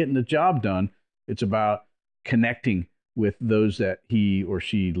just about getting the job done. It's about connecting with those that he or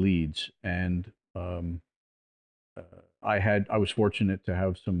she leads. And I was fortunate to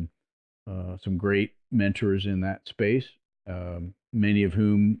have some great mentors in that space, many of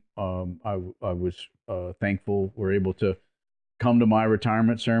whom I was thankful were able to come to my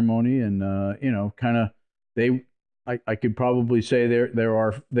retirement ceremony, and I could probably say there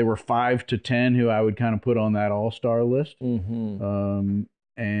were 5 to 10 who I would kind of put on that all-star list. Many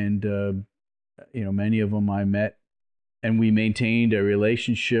of them I met, and we maintained a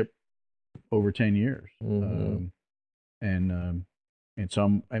relationship over 10 years. And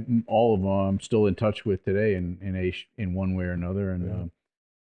some, all of them I'm still in touch with today in one way or another. And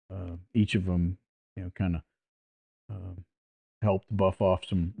each of them, kind of helped buff off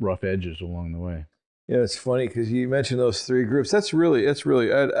some rough edges along the way. Yeah, it's funny because you mentioned those 3 groups. That's really. I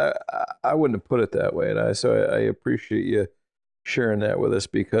wouldn't have put it that way, and I appreciate you sharing that with us,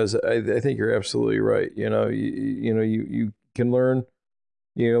 because I think you're absolutely right. You can learn.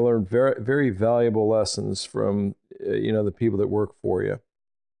 You learn very, very valuable lessons from the people that work for you,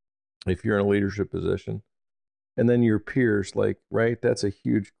 if you're in a leadership position, and then your peers. That's a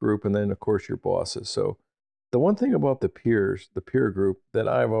huge group, and then of course your bosses. So the one thing about the peer group that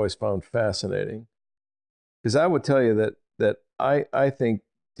I've always found fascinating, because I would tell you that I think,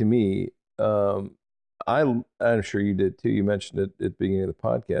 to me, I'm sure you did too. You mentioned it at the beginning of the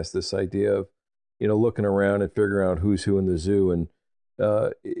podcast, this idea of looking around and figuring out who's who in the zoo. And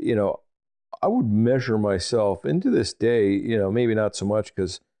I would measure myself, and to this day, maybe not so much,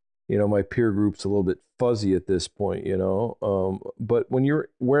 because my peer group's a little bit fuzzy at this point, but when you're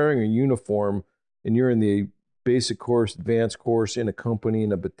wearing a uniform and you're in the basic course, advanced course, in a company,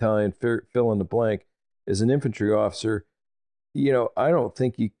 in a battalion, fill in the blank, as an infantry officer, I don't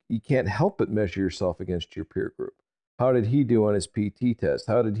think you can't help but measure yourself against your peer group. How did he do on his PT test?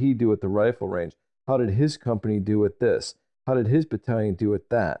 How did he do at the rifle range? How did his company do at this? How did his battalion do at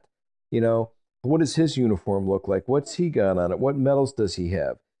that? What does his uniform look like? What's he got on it? What medals does he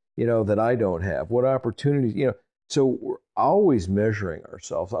have, that I don't have? What opportunities, So we're always measuring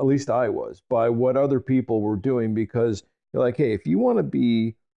ourselves, at least I was, by what other people were doing, because you're like, hey, if you want to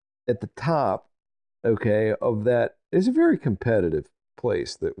be at the top, okay, of that, it's a very competitive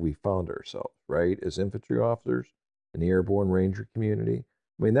place that we found ourselves, right, as infantry officers in the airborne ranger community.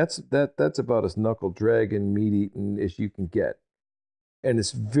 I mean, that's about as knuckle dragging, meat eating as you can get, and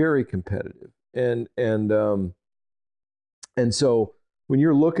it's very competitive. And so when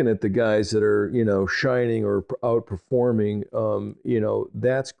you're looking at the guys that are shining or outperforming,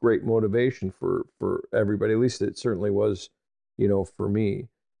 that's great motivation for everybody. At least it certainly was, for me.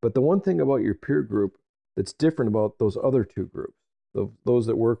 But the one thing about your peer group that's different about those other two groups, those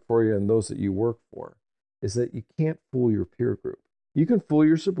that work for you and those that you work for, is that you can't fool your peer group. You can fool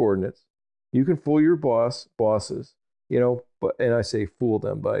your subordinates, you can fool your bosses, but, and I say fool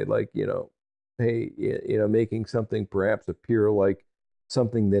them by hey, making something perhaps appear like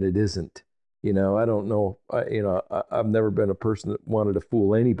something that it isn't. I don't know. I've never been a person that wanted to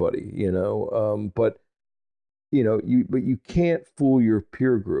fool anybody. But you can't fool your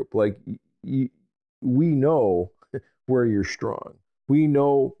peer group. Like we know where you're strong. We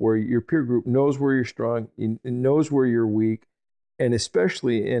know where your peer group knows where you're strong and knows where you're weak. And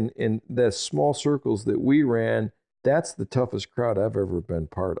especially in the small circles that we ran, that's the toughest crowd I've ever been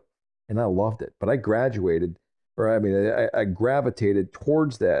part of. And I loved it. But I gravitated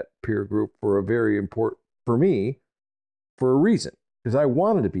towards that peer group for a very important, for me, for a reason. Because I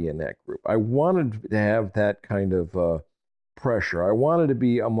wanted to be in that group. I wanted to have that kind of pressure. I wanted to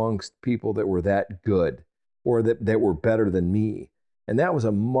be amongst people that were that good or that were better than me. And that was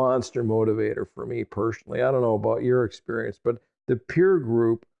a monster motivator for me personally. I don't know about your experience, but the peer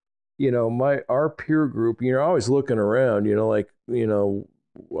group, our peer group, you're always looking around,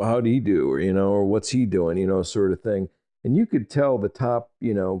 how'd he do? Or what's he doing, sort of thing. And you could tell the top,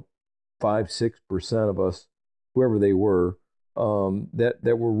 5-6% of us, whoever they were, that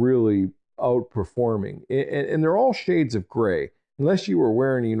were really outperforming. And they're all shades of gray. Unless you were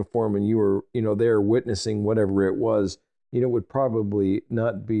wearing a uniform and you were, there witnessing whatever it was, it would probably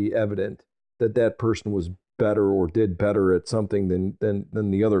not be evident that person was better or did better at something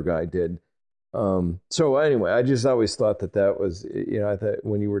than the other guy did. So anyway, I just always thought that was, I thought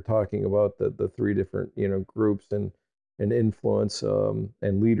when you were talking about the three different, groups and influence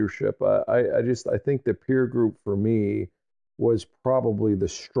and leadership, I think the peer group for me was probably the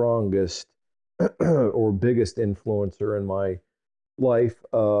strongest or biggest influencer in my life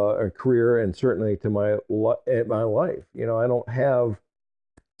or career, and certainly to my life. I don't have,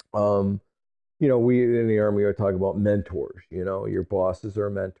 we in the Army are talking about mentors. Your bosses are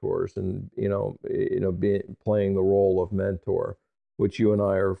mentors, and playing the role of mentor, which you and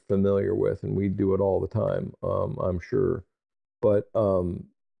I are familiar with, and we do it all the time. I'm sure, but I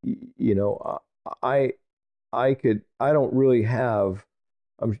don't really have.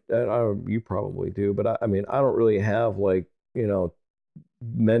 You probably do, but I mean, I don't really have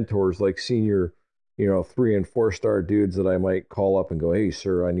mentors like senior, 3 and 4 star dudes that I might call up and go, hey,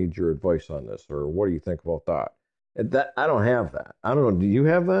 sir, I need your advice on this, or what do you think about that? And that I don't have that. I don't know. Do you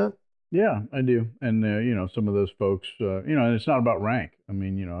have that? Yeah, I do. And some of those folks, and it's not about rank. I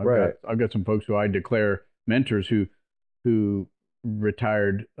mean, I've got some folks who I declare mentors who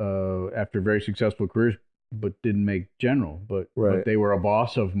retired after very successful careers, but didn't make general. But they were a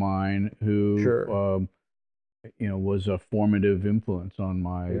boss of mine who, was a formative influence on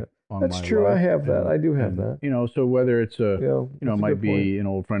my. Yeah. That's true. Life. I have that. I do have that. So whether it's it might be an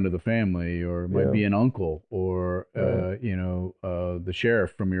old friend of the family, or it might be an uncle, or the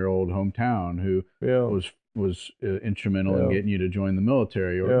sheriff from your old hometown who was instrumental in getting you to join the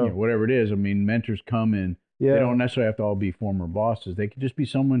military, or whatever it is. I mean, mentors come in. They don't necessarily have to all be former bosses. They could just be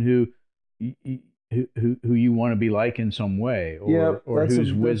someone who you want to be like in some way, or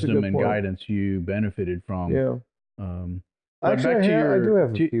whose wisdom and guidance you benefited from. Yeah. Actually, I do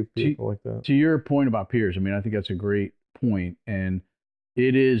have a few people like that. To your point about peers, I mean, I think that's a great point, and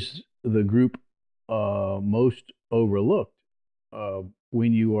it is the group most overlooked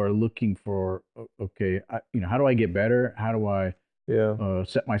when you are looking for, how do I get better? How do I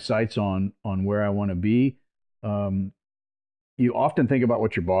set my sights on where I want to be? you often think about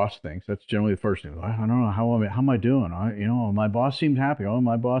what your boss thinks. That's generally the first thing. I don't know how am I doing. My boss seems happy. Oh,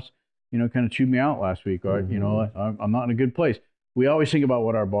 my boss, kind of chewed me out last week. Or I'm not in a good place. We always think about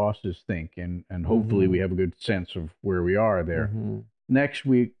what our bosses think, and hopefully we have a good sense of where we are there. Next,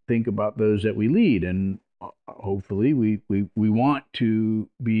 we think about those that we lead, and hopefully we want to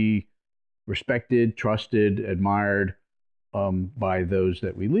be respected, trusted, admired by those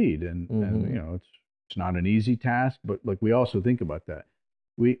that we lead, and it's not an easy task, but like we also think about that.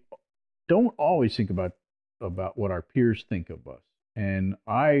 We don't always think about what our peers think of us, and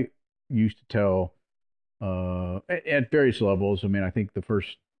I used to tell at various levels. I mean, I think the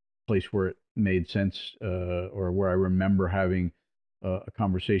first place where it made sense, or where I remember having a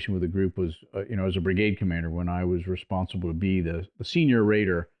conversation with a group was, as a brigade commander when I was responsible to be the senior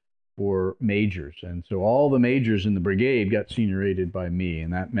rater for majors. And so all the majors in the brigade got senior rated by me.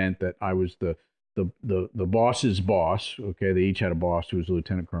 And that meant that I was the boss's boss. Okay. They each had a boss who was a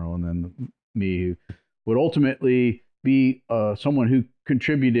lieutenant colonel, and then me, who would ultimately be someone who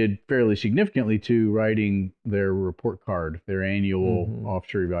contributed fairly significantly to writing their report card, their annual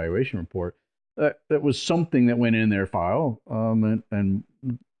officer evaluation report. That was something that went in their file, and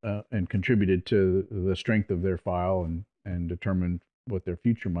contributed to the strength of their file, and determined what their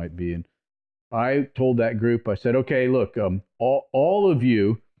future might be. And I told that group, I said, okay, look, all of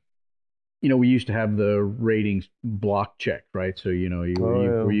you, we used to have the ratings block checked, right? So,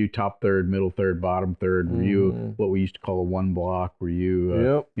 were you top third, middle third, bottom third? Were you what we used to call a one block? Were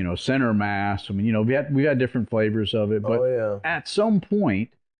you, center mass? I mean, we had different flavors of it, but at some point,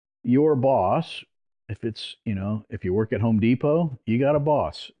 your boss, if you work at Home Depot, you got a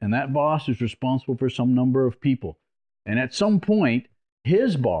boss, and that boss is responsible for some number of people. And at some point,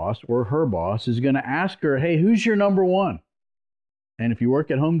 his boss or her boss is going to ask her, hey, who's your number one? And if you work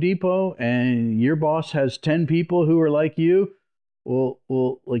at Home Depot and your boss has 10 people who are like you, well,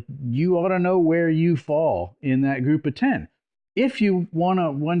 like, you ought to know where you fall in that group of 10. If you want to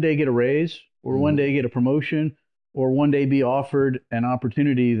one day get a raise, or one day get a promotion, or one day be offered an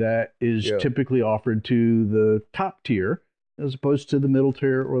opportunity that is typically offered to the top tier as opposed to the middle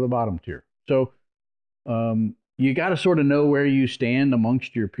tier or the bottom tier. So you got to sort of know where you stand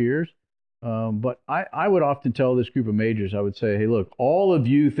amongst your peers. But I would often tell this group of majors, I would say, hey, look, all of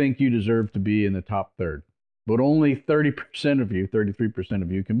you think you deserve to be in the top third, but only 30% of you, 33%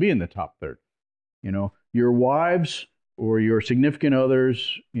 of you can be in the top third. Your wives or your significant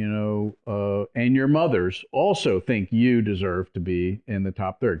others, and your mothers also think you deserve to be in the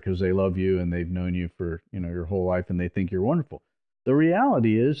top third because they love you and they've known you for, your whole life, and they think you're wonderful. The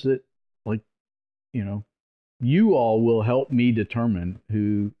reality is that, like, you all will help me determine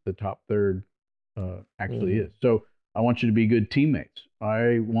who the top third actually is. So I want you to be good teammates.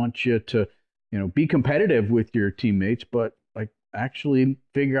 I want you to, be competitive with your teammates, but like actually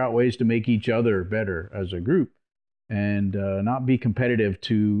figure out ways to make each other better as a group, and not be competitive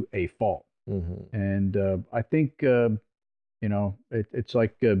to a fault. And I think, it's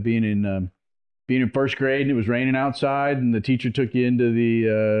like being in first grade and it was raining outside, and the teacher took you into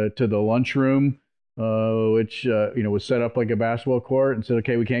the lunchroom, which was set up like a basketball court, and said,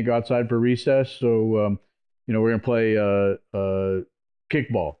 okay, we can't go outside for recess, so we're going to play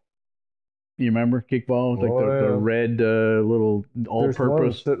kickball. You remember kickball? Like the red little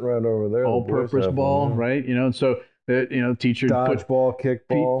all-purpose sitting right over there. All-purpose ball, right? And so teacher dodgeball,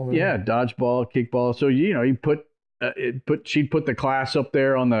 kickball. Dodgeball, kickball. So she'd put the class up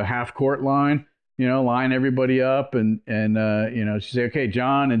there on the half court line. Line everybody up, and she say, okay,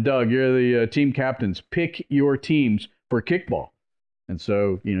 John and Doug, you're the team captains. Pick your teams for kickball. And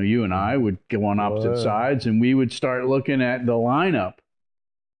so, you and I would go on opposite sides, and we would start looking at the lineup,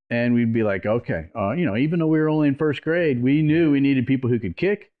 and we'd be like, okay, even though we were only in first grade, we knew we needed people who could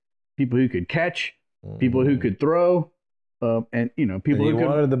kick, people who could catch, people who could throw, and people who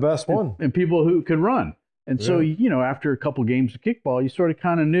wanted the best one, and people who could run. And so, after a couple games of kickball, you sort of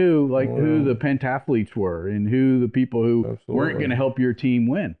kind of knew who the pentathletes were and who the people who weren't going to help your team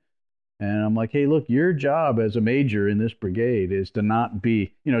win. And I'm like, hey, look, your job as a major in this brigade is to not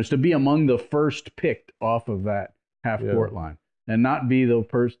be, is to be among the first picked off of that half court line, and not be the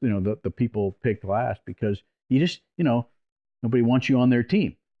person, the people picked last, because you just, nobody wants you on their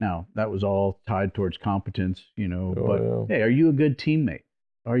team. Now, that was all tied towards competence, hey, are you a good teammate?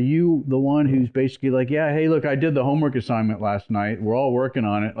 Are you the one who's basically like, yeah, hey, look, I did the homework assignment last night. We're all working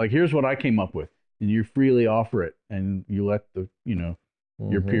on it. Like, here's what I came up with. And you freely offer it, and you let the,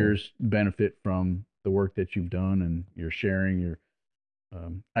 your peers benefit from the work that you've done, and you're sharing your,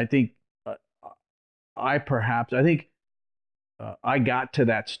 I think I got to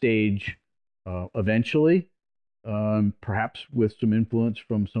that stage eventually, perhaps with some influence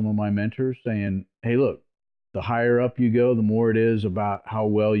from some of my mentors saying, hey, look, the higher up you go, the more it is about how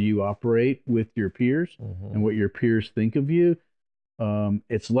well you operate with your peers and what your peers think of you.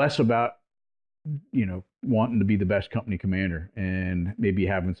 It's less about, wanting to be the best company commander and maybe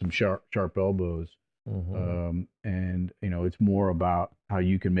having some sharp elbows. And it's more about how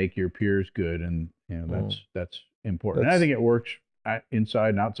you can make your peers good. And, that's important. And I think it works inside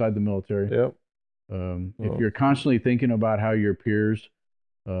and outside the military. Yep. If you're constantly thinking about how your peers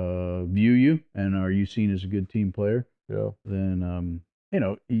view you and are you seen as a good team player, then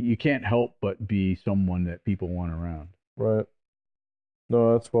you can't help but be someone that people want around. Right.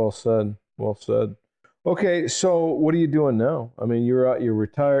 No, that's well said. Well said. Okay, so what are you doing now? I mean, you're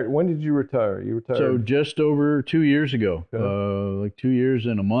retired. When did you retire? You retired? So just over 2 years ago, like 2 years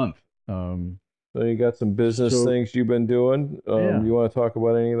and a month. So you got some business things you've been doing. You want to talk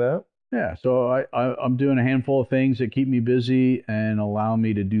about any of that? Yeah, so I'm doing a handful of things that keep me busy and allow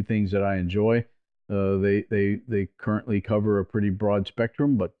me to do things that I enjoy. They currently cover a pretty broad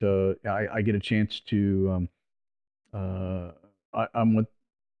spectrum, but I get a chance to I'm what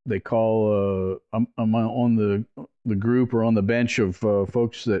they call I'm on the group or on the bench of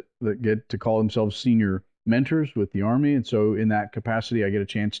folks that get to call themselves senior mentors with the Army, and so in that capacity, I get a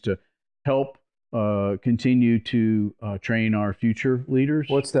chance to help continue to train our future leaders.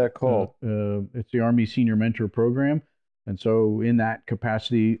 What's that called? It's the Army Senior Mentor Program, and so in that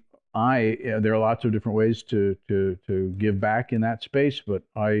capacity, there are lots of different ways to give back in that space, but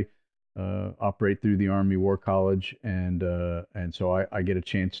I operate through the Army War College, and so I get a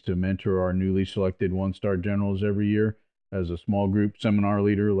chance to mentor our newly selected one-star generals every year as a small group seminar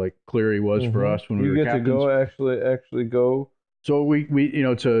leader, like Cleary was for us when we were captains. You get to go actually go. So we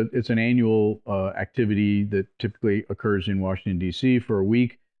it's an annual activity that typically occurs in Washington D.C. for a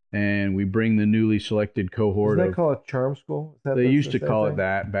week, and we bring the newly selected cohort. Isn't that called a charm school? They used to call it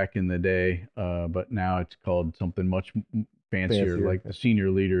that back in the day, but now it's called something much fancier, like the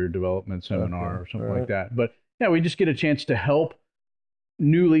Senior Leader Development Seminar or something like that. But yeah, we just get a chance to help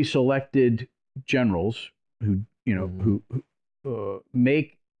newly selected generals who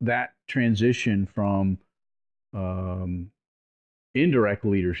make that transition from indirect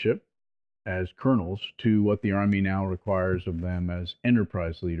leadership as colonels to what the Army now requires of them as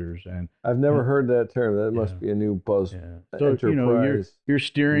enterprise leaders. And I've never heard that term. That must be a new buzz. So enterprise you're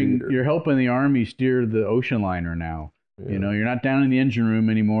steering, leader. you're helping the Army steer the ocean liner now. You're not down in the engine room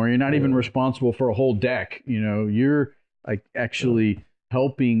anymore. You're not even responsible for a whole deck. You're like actually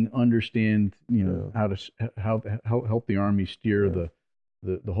helping understand, how to help the Army steer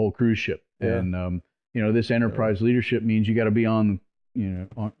the whole cruise ship. And this enterprise leadership means you got to be on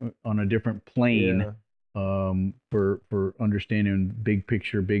a different plane for understanding big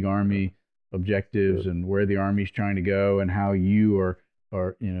picture, big Army objectives and where the Army's trying to go and how you are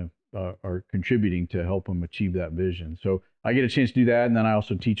contributing to help them achieve that vision. So I get a chance to do that, and then I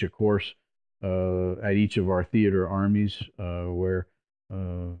also teach a course at each of our theater armies where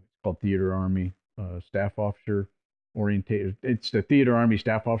it's called Theater Army Staff Officer Orientation. It's the Theater Army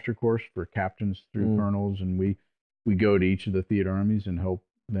Staff Officer course for captains through colonels, and we go to each of the theater armies and help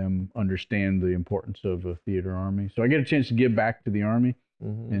them understand the importance of a theater army. So I get a chance to give back to the Army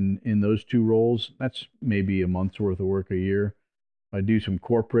in those two roles. That's maybe a month's worth of work a year. I do some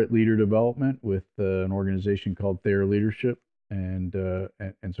corporate leader development with an organization called Thayer Leadership, and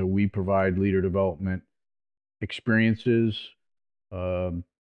so we provide leader development experiences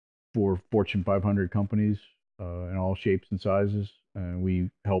for Fortune 500 companies in all shapes and sizes, and we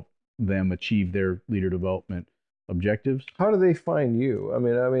help them achieve their leader development objectives. How do they find you? I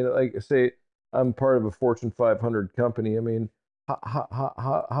mean, like say I'm part of a Fortune 500 company. I mean,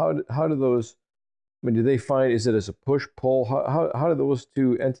 how do those? I mean, do they find, is it as a push-pull? How do those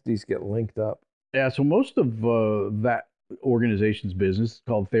two entities get linked up? Yeah, so most of that organization's business is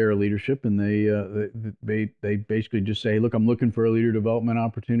called Thayer Leadership, and they basically just say, look, I'm looking for a leader development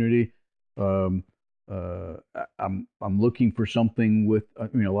opportunity. I'm looking for something with, a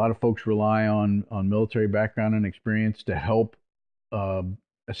lot of folks rely on military background and experience to help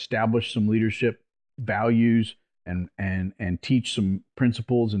establish some leadership values and teach some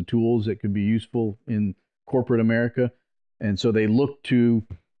principles and tools that could be useful in corporate America. And so they look to,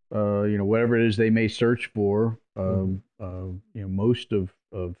 whatever it is they may search for. Most of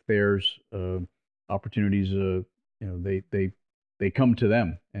Thayer's opportunities, they come to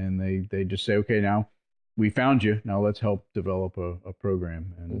them and they just say, okay, now we found you. Now let's help develop a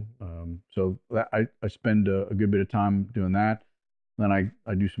program. And so that, I spend a good bit of time doing that. Then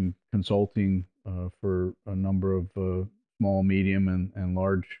I do some consulting for a number of small, medium, and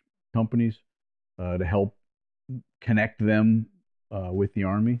large companies to help connect them with the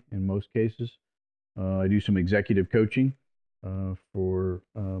Army in most cases. I do some executive coaching for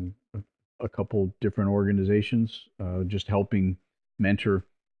a couple different organizations, just helping mentor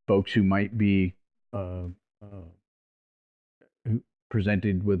folks who might be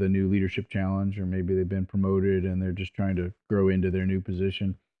presented with a new leadership challenge, or maybe they've been promoted and they're just trying to grow into their new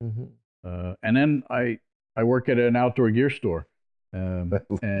position. And then I work at an outdoor gear store, and I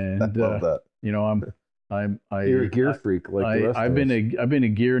love that. You're a gear freak like the rest I've of been us. I've been a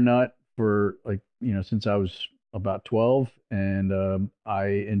gear nut for since I was about 12, and I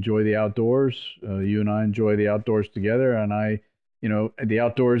enjoy the outdoors. You and I enjoy the outdoors together, and the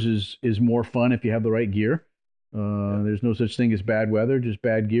outdoors is more fun if you have the right gear. There's no such thing as bad weather, just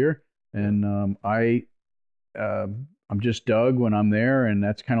bad gear. And I'm just Doug when I'm there, and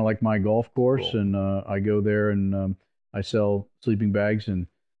that's kind of like my golf course. Cool. And I go there and I sell sleeping bags and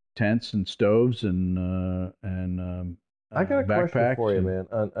tents and stoves and I got a question for you, and, man,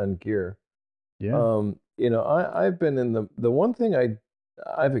 on gear. Yeah. I've been in the one thing I've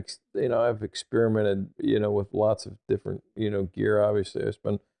experimented, with lots of different, gear. Obviously, I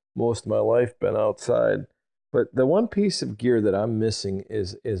spent most of my life been outside, but the one piece of gear that I'm missing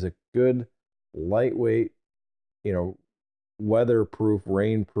is a good lightweight, weatherproof,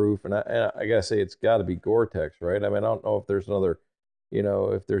 rainproof, and I gotta say it's got to be Gore-Tex, right? I mean, I don't know if there's another,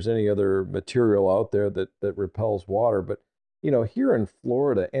 if there's any other material out there that repels water, but here in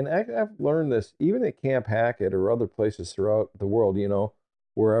Florida, and I've learned this even at Camp Hackett or other places throughout the world,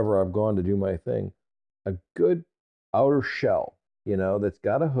 wherever I've gone to do my thing, a good outer shell, that's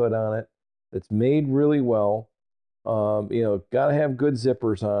got a hood on it, that's made really well. Got to have good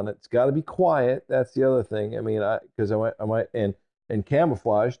zippers on it. It's got to be quiet. That's the other thing. I mean, because I might, and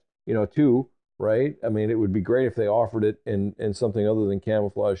camouflaged, too, right? I mean, it would be great if they offered it in something other than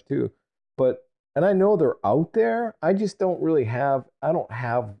camouflage too. But, and I know they're out there. I just don't really I don't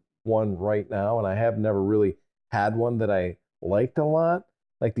have one right now, and I have never really had one that I liked a lot.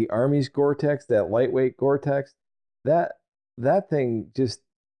 Like the Army's Gore-Tex, that lightweight Gore-Tex, that thing just,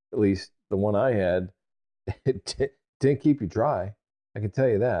 at least the one I had, it didn't keep you dry. I can tell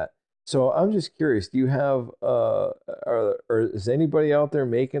you that. So I'm just curious, do you have or is anybody out there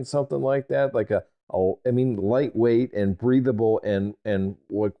making something like that, like lightweight and breathable and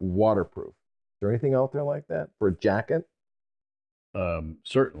like waterproof? Is there anything out there like that for a jacket?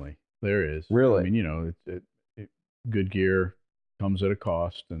 Certainly there is. Really? I mean, good gear comes at a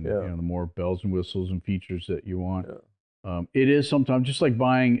cost, and Yeah. the more bells and whistles and features that you want. Yeah. It is sometimes just like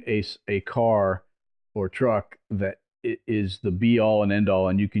buying a car or truck that it is the be all and end all,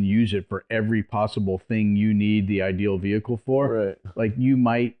 and you can use it for every possible thing you need the ideal vehicle for. Right. Like you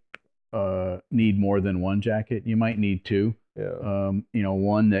might need more than one jacket. You might need two. Yeah.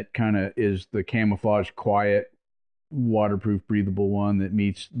 One that kind of is the camouflage, quiet, waterproof, breathable one that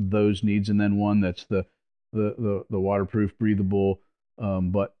meets those needs, and then one that's the waterproof, breathable,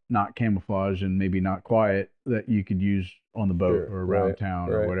 but not camouflage and maybe not quiet, that you could use on the boat or around town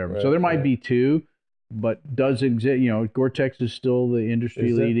or whatever. So there might be two, but does exist. Gore-Tex is still the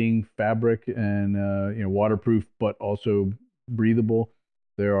industry-leading fabric and waterproof, but also breathable.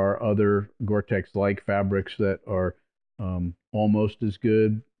 There are other Gore-Tex-like fabrics that are almost as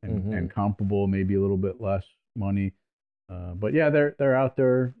good and comparable, maybe a little bit less money. But yeah, they're out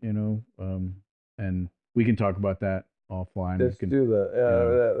there, and we can talk about that offline. Let's do that.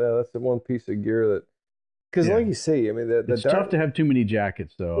 Yeah, that's the one piece of gear that, because like you say, I mean, it's tough to have too many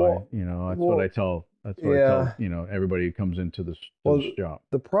jackets, though. That's what I tell. That's what I tell everybody who comes into this shop.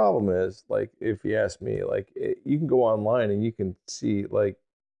 The problem is, like, if you ask me, like, you can go online and you can see like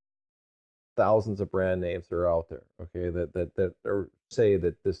thousands of brand names that are out there. Okay, that say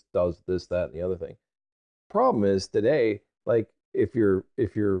that this does this, that, and the other thing. Problem is today, like if you're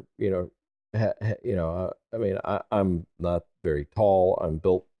I mean, I'm not very tall. I'm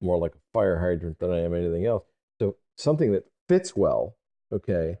built more like a fire hydrant than I am anything else. So something that fits well,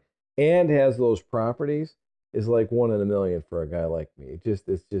 okay, and has those properties is like 1 in a million for a guy like me. It's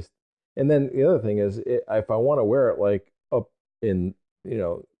just, and then the other thing is, if I want to wear it like up in,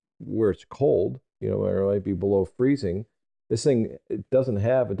 where it's cold, where it might be below freezing, this thing, it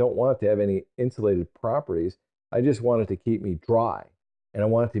don't want it to have any insulated properties. I just want it to keep me dry, and I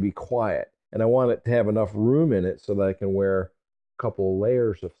want it to be quiet, and I want it to have enough room in it so that I can wear a couple of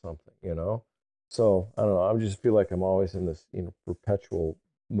layers of something, So I don't know. I just feel like I'm always in this, perpetual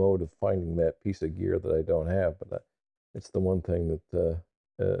mode of finding that piece of gear that I don't have. But it's the one thing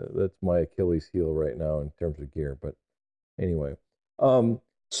that's my Achilles heel right now in terms of gear. But anyway,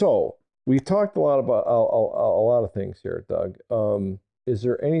 so we've talked a lot about a lot of things here, Doug. is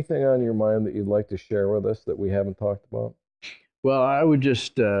there anything on your mind that you'd like to share with us that we haven't talked about? Well, I would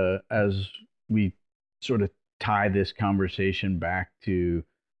just, as we sort of tie this conversation back to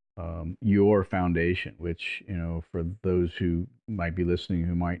your foundation, which, for those who might be listening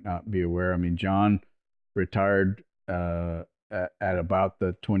who might not be aware, I mean, John retired at about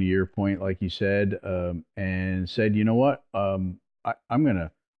the 20-year point, like you said, and said, you know what, I'm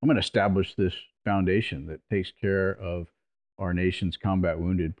gonna establish this foundation that takes care of our nation's combat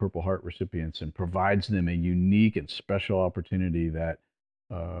wounded Purple Heart recipients and provides them a unique and special opportunity that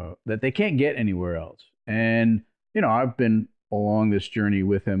they can't get anywhere else. And I've been along this journey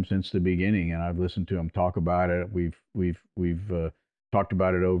with him since the beginning, and I've listened to him talk about it. We've talked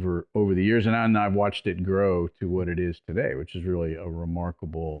about it over the years, and I've watched it grow to what it is today, which is really a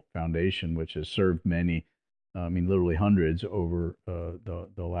remarkable foundation, which has served many, I mean, literally hundreds over the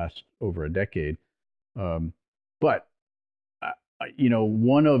last over a decade. But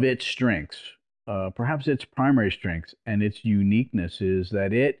one of its strengths, perhaps its primary strengths and its uniqueness, is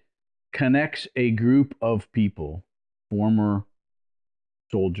that it connects a group of people, former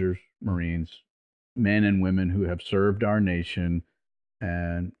soldiers, Marines, men and women who have served our nation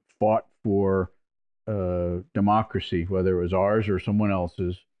and fought for democracy, whether it was ours or someone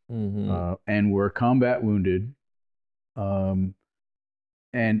else's, and were combat wounded, and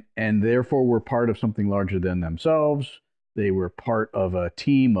therefore were part of something larger than themselves. They were part of a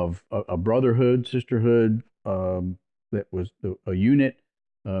team of a brotherhood, sisterhood, that was a unit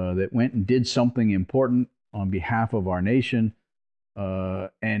that went and did something important on behalf of our nation,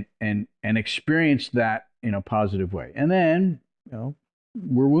 and experienced that in a positive way. And then,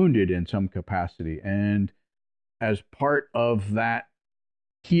 were wounded in some capacity. And as part of that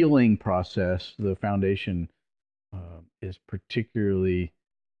healing process, the foundation is particularly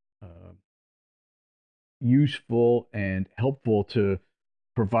useful and helpful to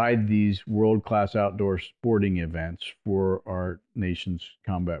provide these world-class outdoor sporting events for our nation's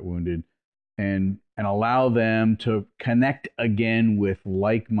combat wounded, and allow them to connect again with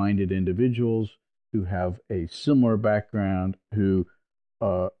like-minded individuals who have a similar background, who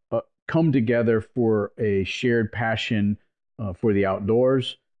come together for a shared passion for the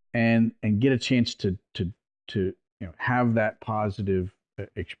outdoors, and get a chance to have that positive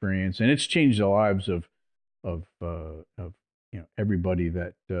experience. And it's changed the lives of everybody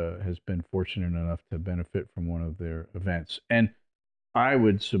that has been fortunate enough to benefit from one of their events. And I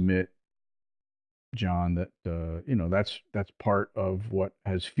would submit, John, that that's part of what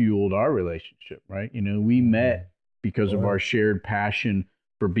has fueled our relationship, right? We met because of our shared passion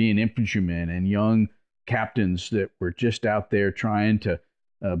for being infantrymen and young captains that were just out there trying to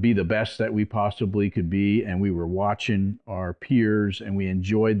be the best that we possibly could be. And we were watching our peers, and we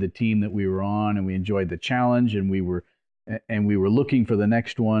enjoyed the team that we were on, and we enjoyed the challenge, and we were looking for the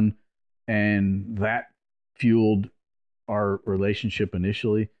next one. And that fueled our relationship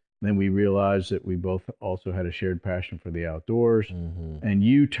initially. Then we realized that we both also had a shared passion for the outdoors, and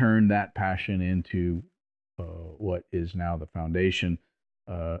you turned that passion into what is now the foundation.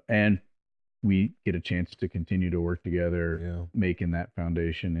 And we get a chance to continue to work together, making that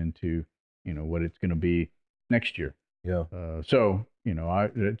foundation into, what it's going to be next year. Yeah. So, I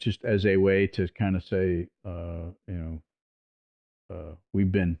just as a way to kind of say,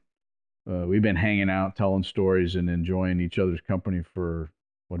 we've been hanging out, telling stories, and enjoying each other's company for,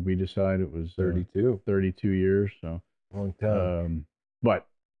 what did we decide? It was 32 years. So long time. But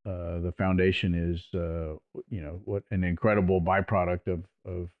the foundation is, what an incredible byproduct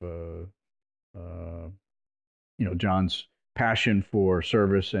of John's passion for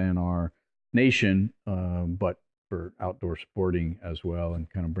service and our nation, but for outdoor sporting as well, and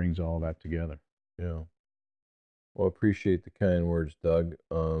kind of brings all that together. Yeah. Well, appreciate the kind words, Doug.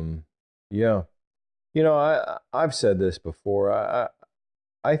 Yeah. I've said this before.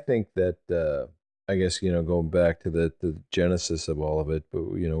 I think that, I guess, going back to the genesis of all of it, but,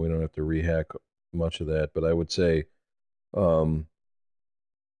 we don't have to rehack much of that. But I would say, and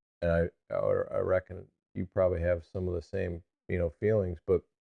I reckon you probably have some of the same, feelings, but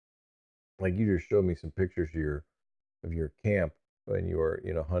like you just showed me some pictures of your camp when you were,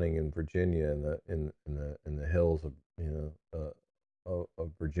 hunting in Virginia in the hills of, of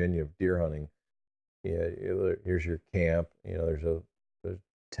Virginia, deer hunting. Yeah, here's your camp. There's a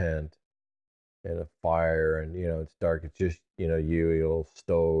tent and a fire, and it's dark. It's just you, your little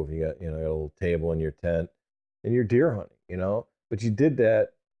stove. You got a little table in your tent, and you're deer hunting. But you did that.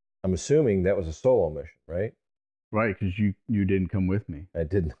 I'm assuming that was a solo mission, right? Right, because you didn't come with me. I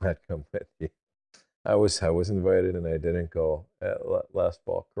did not come with you. I was invited, and I didn't go last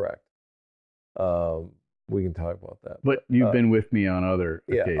fall. Correct. we can talk about that. But you've been with me on other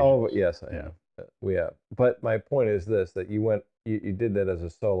occasions. Oh, yes, I have. We have. But my point is this, that you did that as a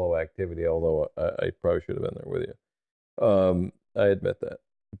solo activity, although I probably should have been there with you. I admit that.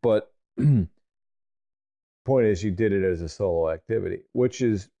 But point is, you did it as a solo activity, which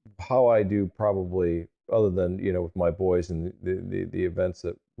is how I do probably, other than, with my boys and the events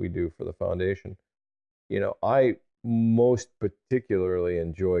that we do for the foundation. I most particularly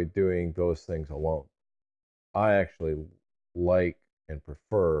enjoy doing those things alone. I actually like and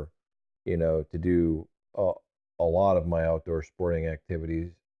prefer, to do a lot of my outdoor sporting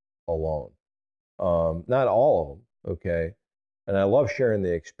activities alone. Not all of them, okay? And I love sharing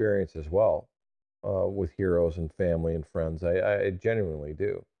the experience as well with heroes and family and friends. I genuinely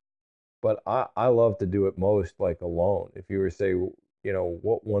do. But I love to do it most like alone. If you were to say,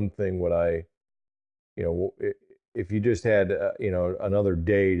 what one thing would I, if you just had, another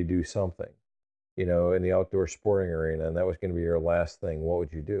day to do something, in the outdoor sporting arena, and that was going to be your last thing, what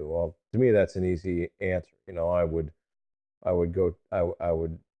would you do? Well, to me, that's an easy answer. I would go, I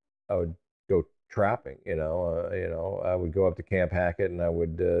would go trapping. I would go up to Camp Hackett and I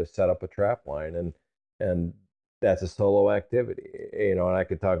would set up a trap line, and that's a solo activity. And I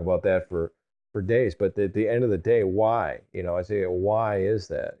could talk about that for days. But at the end of the day, why? I say, why is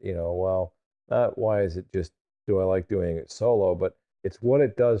that? Well, not why is it just do I like doing it solo, but it's what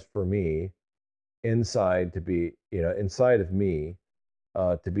it does for me inside inside of me,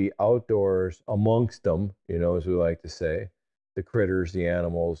 to be outdoors amongst them, as we like to say, the critters, the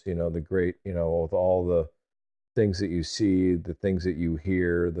animals, the great, with all the things that you see, the things that you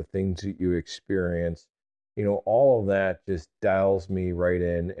hear, the things that you experience, all of that just dials me right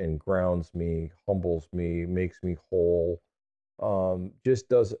in and grounds me, humbles me, makes me whole. Just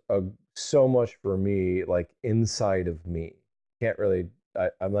does so much for me, like inside of me. Can't really,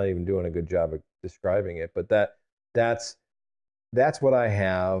 I'm not even doing a good job of describing it, but that's what I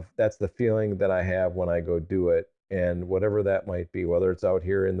have. That's the feeling that I have when I go do it. And whatever that might be, whether it's out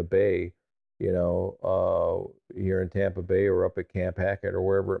here in the Bay, here in Tampa Bay or up at Camp Hackett or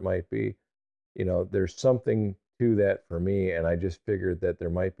wherever it might be, there's something to that for me. And I just figured that there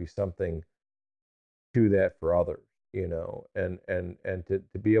might be something to that for others, and to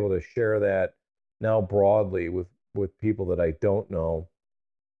be able to share that now broadly with people that I don't know,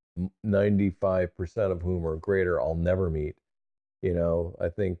 95% of whom are greater I'll never meet. I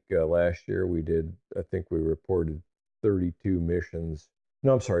think last year I think we reported 32 missions.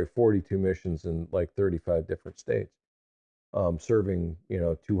 No, I'm sorry, 42 missions in like 35 different states, serving,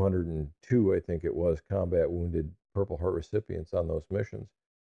 202, I think it was, combat wounded Purple Heart recipients on those missions.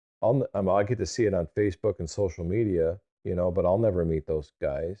 I get to see it on Facebook and social media, but I'll never meet those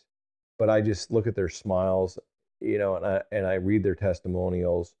guys. But I just look at their smiles, and I read their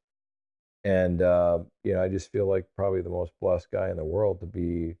testimonials. And, I just feel like probably the most blessed guy in the world to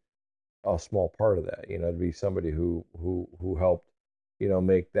be a small part of that, to be somebody who helped,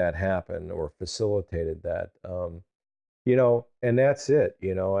 make that happen or facilitated that, and that's it,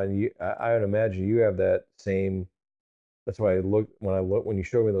 and I would imagine you have that same. That's why when you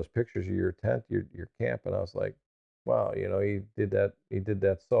showed me those pictures of your tent, your camp, and I was like, wow, he did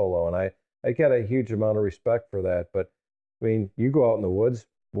that solo. And I got a huge amount of respect for that. But I mean, you go out in the woods,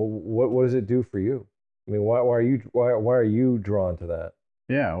 well, what does it do for you? I mean, why are you drawn to that?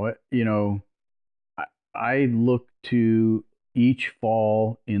 Yeah, I look to each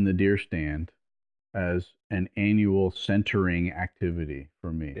fall in the deer stand as an annual centering activity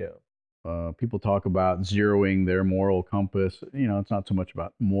for me. Yeah. People talk about zeroing their moral compass. It's not so much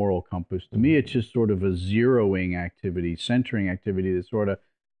about moral compass. To me, it's just sort of a zeroing activity, centering activity that sort of,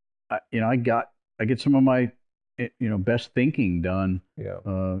 I get some of my, best thinking done,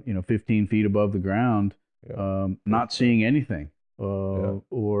 Yeah. 15 feet above the ground, Yeah. not seeing anything, Yeah.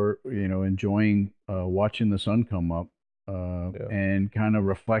 or, enjoying watching the sun come up, Yeah. and kind of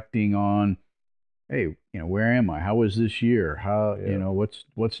reflecting on, hey, where am I? How was this year? How, Yeah.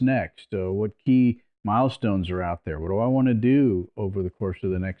 What's next? What key milestones are out there? What do I want to do over the course of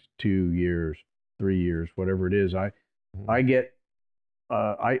the next 2 years, 3 years, whatever it is? I get,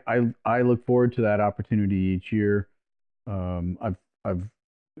 I look forward to that opportunity each year. I've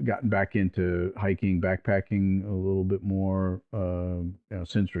gotten back into hiking, backpacking a little bit more,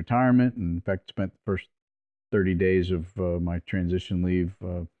 since retirement. And in fact, spent the first 30 days of my transition leave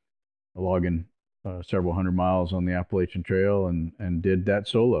logging several hundred miles on the Appalachian Trail, and did that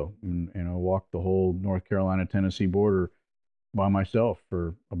solo, and I walked the whole North Carolina Tennessee border by myself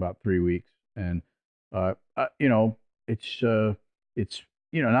for about 3 weeks. And it's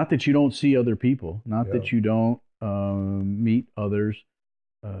not that you don't see other people, not Yeah. that you don't meet others,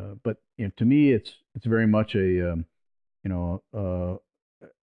 but to me it's very much a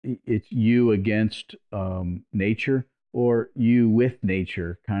it's you against nature, or you with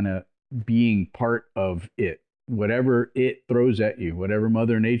nature, kind of being part of it. Whatever it throws at you, whatever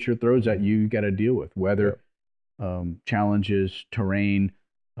Mother Nature throws at you, you got to deal with weather, challenges, terrain,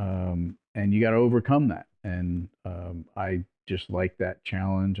 and you got to overcome that. And I just like that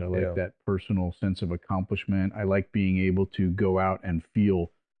challenge. I like that personal sense of accomplishment. I like being able to go out and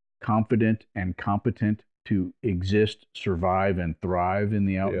feel confident and competent to exist, survive, and thrive in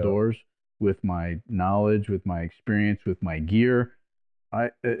the outdoors with my knowledge, with my experience, with my gear.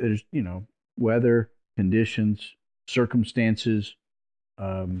 There's, weather, conditions, circumstances.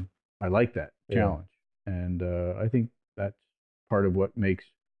 I like that challenge. And I think that's part of what makes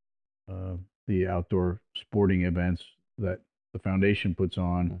the outdoor sporting events that the foundation puts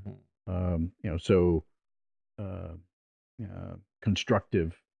on, so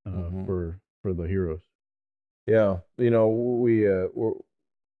constructive for the heroes. Yeah, we're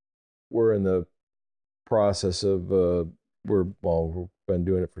in the process of we've been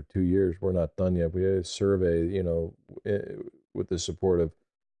doing it for 2 years. We're not done yet. We had a survey, with the support of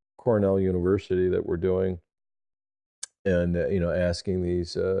Cornell University that we're doing, and asking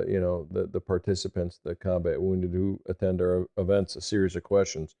these the participants, the combat wounded who attend our events, a series of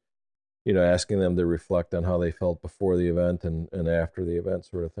questions, asking them to reflect on how they felt before the event and after the event,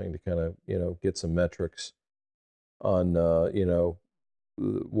 sort of thing, to kind of get some metrics on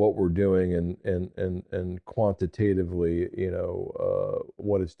what we're doing and quantitatively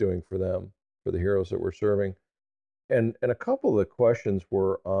what it's doing for them, for the heroes that we're serving. And a couple of the questions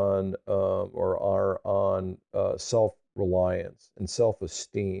were on or are on self-reliance and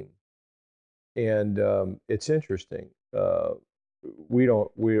self-esteem. And it's interesting. We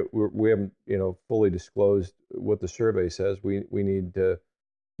haven't fully disclosed what the survey says. We need to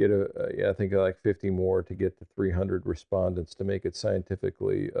get I think like 50 more to get to 300 respondents to make it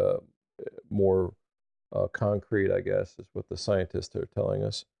scientifically more concrete, I guess, is what the scientists are telling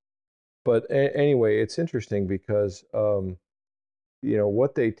us. But anyway, it's interesting because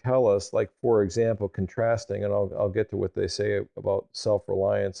what they tell us, like, for example, contrasting, and I'll get to what they say about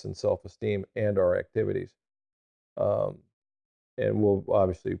self-reliance and self-esteem and our activities. And we'll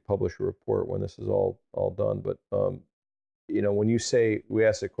obviously publish a report when this is all done. But when we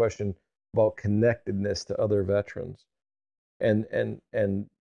ask a question about connectedness to other veterans, and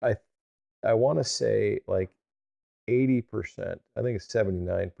I want to say like 80%, I think it's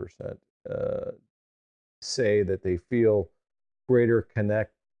 79%, say that they feel greater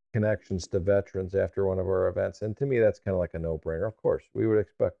connections to veterans after one of our events. And to me, that's kind of like a no-brainer. Of course, we would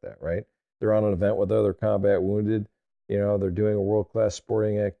expect that, right? They're on an event with other combat wounded, they're doing a world-class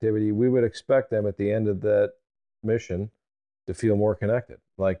sporting activity. We would expect them at the end of that mission to feel more connected.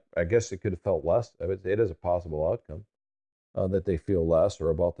 Like, I guess it could have felt less. It is a possible outcome that they feel less or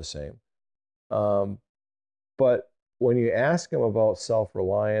about the same. But when you ask them about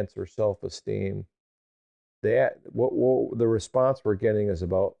self-reliance or self-esteem, the response we're getting is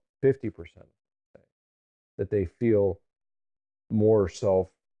about 50% that they feel more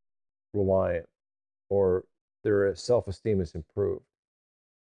self-reliant or their self-esteem is improved.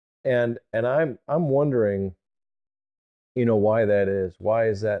 And I'm wondering, why that is. Why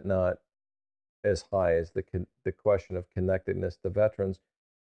is that not as high as the question of connectedness to veterans?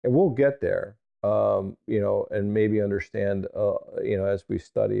 And we'll get there, and maybe understand, as we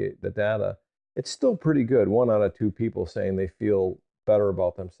study the data, it's still pretty good. 1 out of 2 people saying they feel better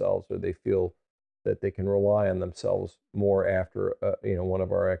about themselves, or they feel that they can rely on themselves more after, one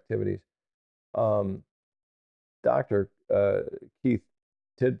of our activities. Dr. Keith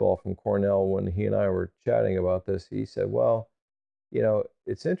Tidball from Cornell, when he and I were chatting about this, he said, well,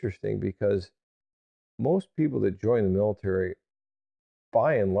 it's interesting because most people that join the military,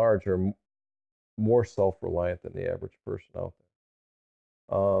 by and large, are more self-reliant than the average person out there.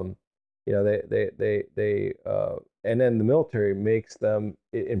 They and then the military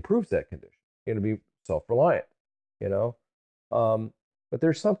it improves that condition, to be self-reliant, but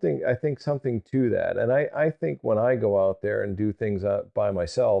there's something to that. And I think when I go out there and do things by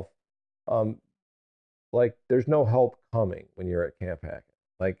myself, like, there's no help coming when you're at Camp Hackett.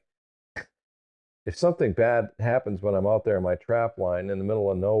 Like, if something bad happens when I'm out there in my trap line in the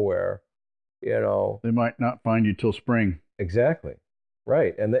middle of nowhere, they might not find you till spring. Exactly.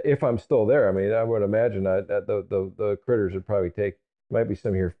 Right. And if I'm still there, I mean, I would imagine that the critters would probably might be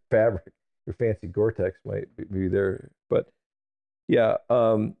some of your fabric, your fancy Gore-Tex might be there. But yeah,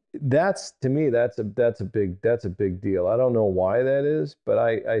 that's, to me, that's a big deal. I don't know why that is, but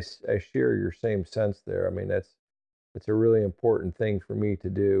I share your same sense there. I mean, it's a really important thing for me to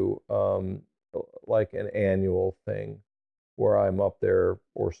do. like an annual thing where I'm up there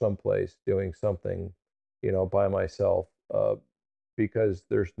or someplace doing something, by myself, because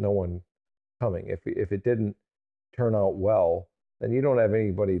there's no one coming. If it didn't turn out well, then you don't have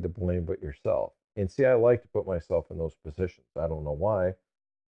anybody to blame but yourself. And see, I like to put myself in those positions. I don't know why.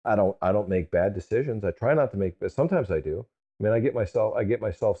 I don't make bad decisions. I try not to make, but sometimes I do. I mean, I get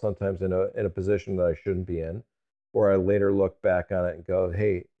myself sometimes in a position that I shouldn't be in, or I later look back on it and go,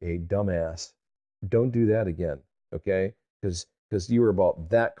 hey, dumbass, don't do that again, okay? Because you were about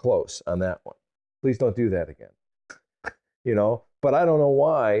that close on that one. Please don't do that again. But I don't know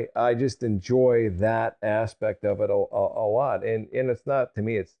why. I just enjoy that aspect of it a lot. And it's not, to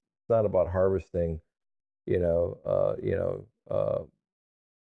me, it's not about harvesting,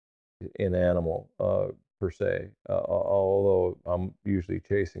 an animal per se, although I'm usually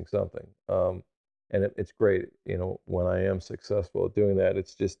chasing something. And it's great, when I am successful at doing that.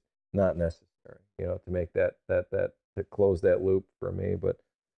 It's just not necessary, to make that to close that loop for me. But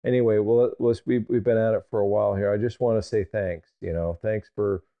anyway, well, we've been at it for a while here. I just want to say thanks. Thanks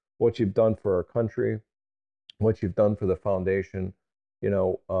for what you've done for our country, what you've done for the foundation.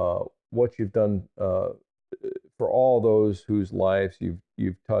 What you've done for all those whose lives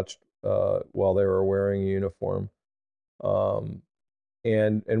you've touched while they were wearing a uniform,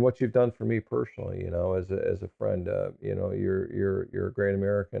 and what you've done for me personally. As a friend. You're a great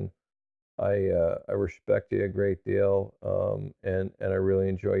American. I respect you a great deal, and I really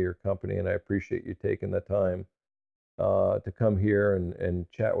enjoy your company, and I appreciate you taking the time to come here and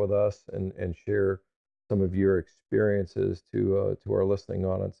chat with us and share some of your experiences to our listening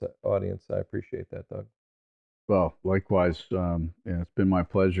audience. I appreciate that, Doug. Well, likewise, it's been my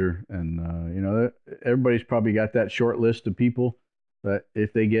pleasure, and everybody's probably got that short list of people that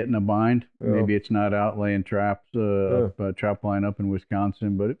if they get in a bind, maybe it's not out laying traps, trap line up in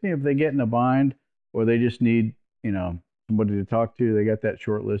Wisconsin, but if they get in a bind or they just need, somebody to talk to, they got that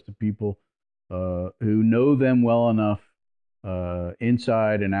short list of people who know them well enough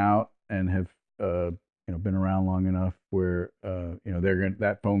inside and out, and have been around long enough where they're going,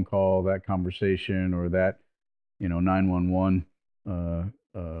 that phone call, that conversation, or that 911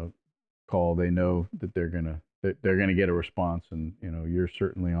 call, they know that they're gonna get a response. And you're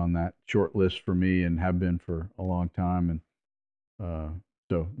certainly on that short list for me, and have been for a long time. And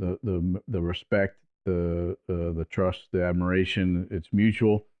so the respect, the trust, the admiration, it's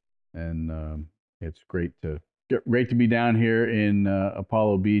mutual, and it's great to be down here in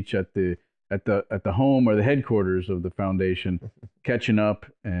Apollo Beach at the home, or the headquarters of the foundation, catching up,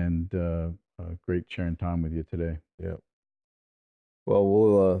 and great sharing time with you today. Yeah.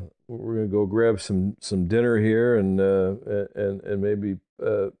 Well, we're gonna go grab some dinner here, and maybe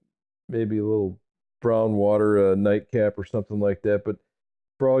a little brown water nightcap or something like that. But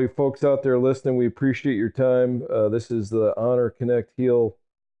for all you folks out there listening, we appreciate your time. This is the Honor, Connect, Heal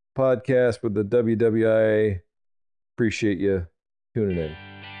podcast with the WWIA. Appreciate you tuning in.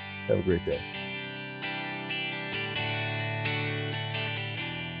 Have a great day.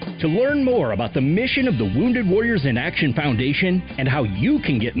 To learn more about the mission of the Wounded Warriors in Action Foundation and how you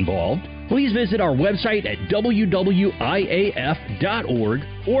can get involved, please visit our website at wwiaf.org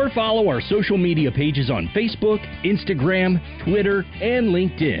or follow our social media pages on Facebook, Instagram, Twitter, and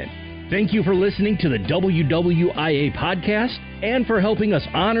LinkedIn. Thank you for listening to the WWIA podcast and for helping us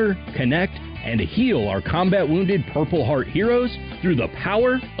honor, connect, and heal our combat wounded Purple Heart heroes through the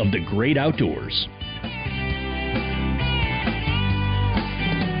power of the great outdoors.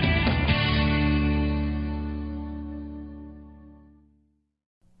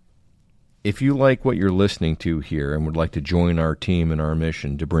 If you like what you're listening to here and would like to join our team in our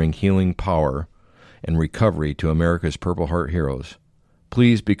mission to bring healing power and recovery to America's Purple Heart heroes,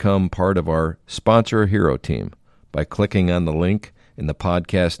 please become part of our Sponsor a Hero team by clicking on the link in the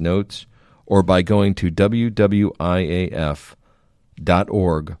podcast notes, or by going to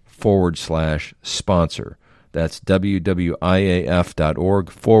wwiaf.org/sponsor. That's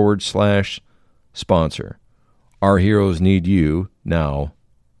wwiaf.org/sponsor. Our heroes need you now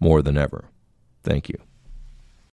more than ever. Thank you.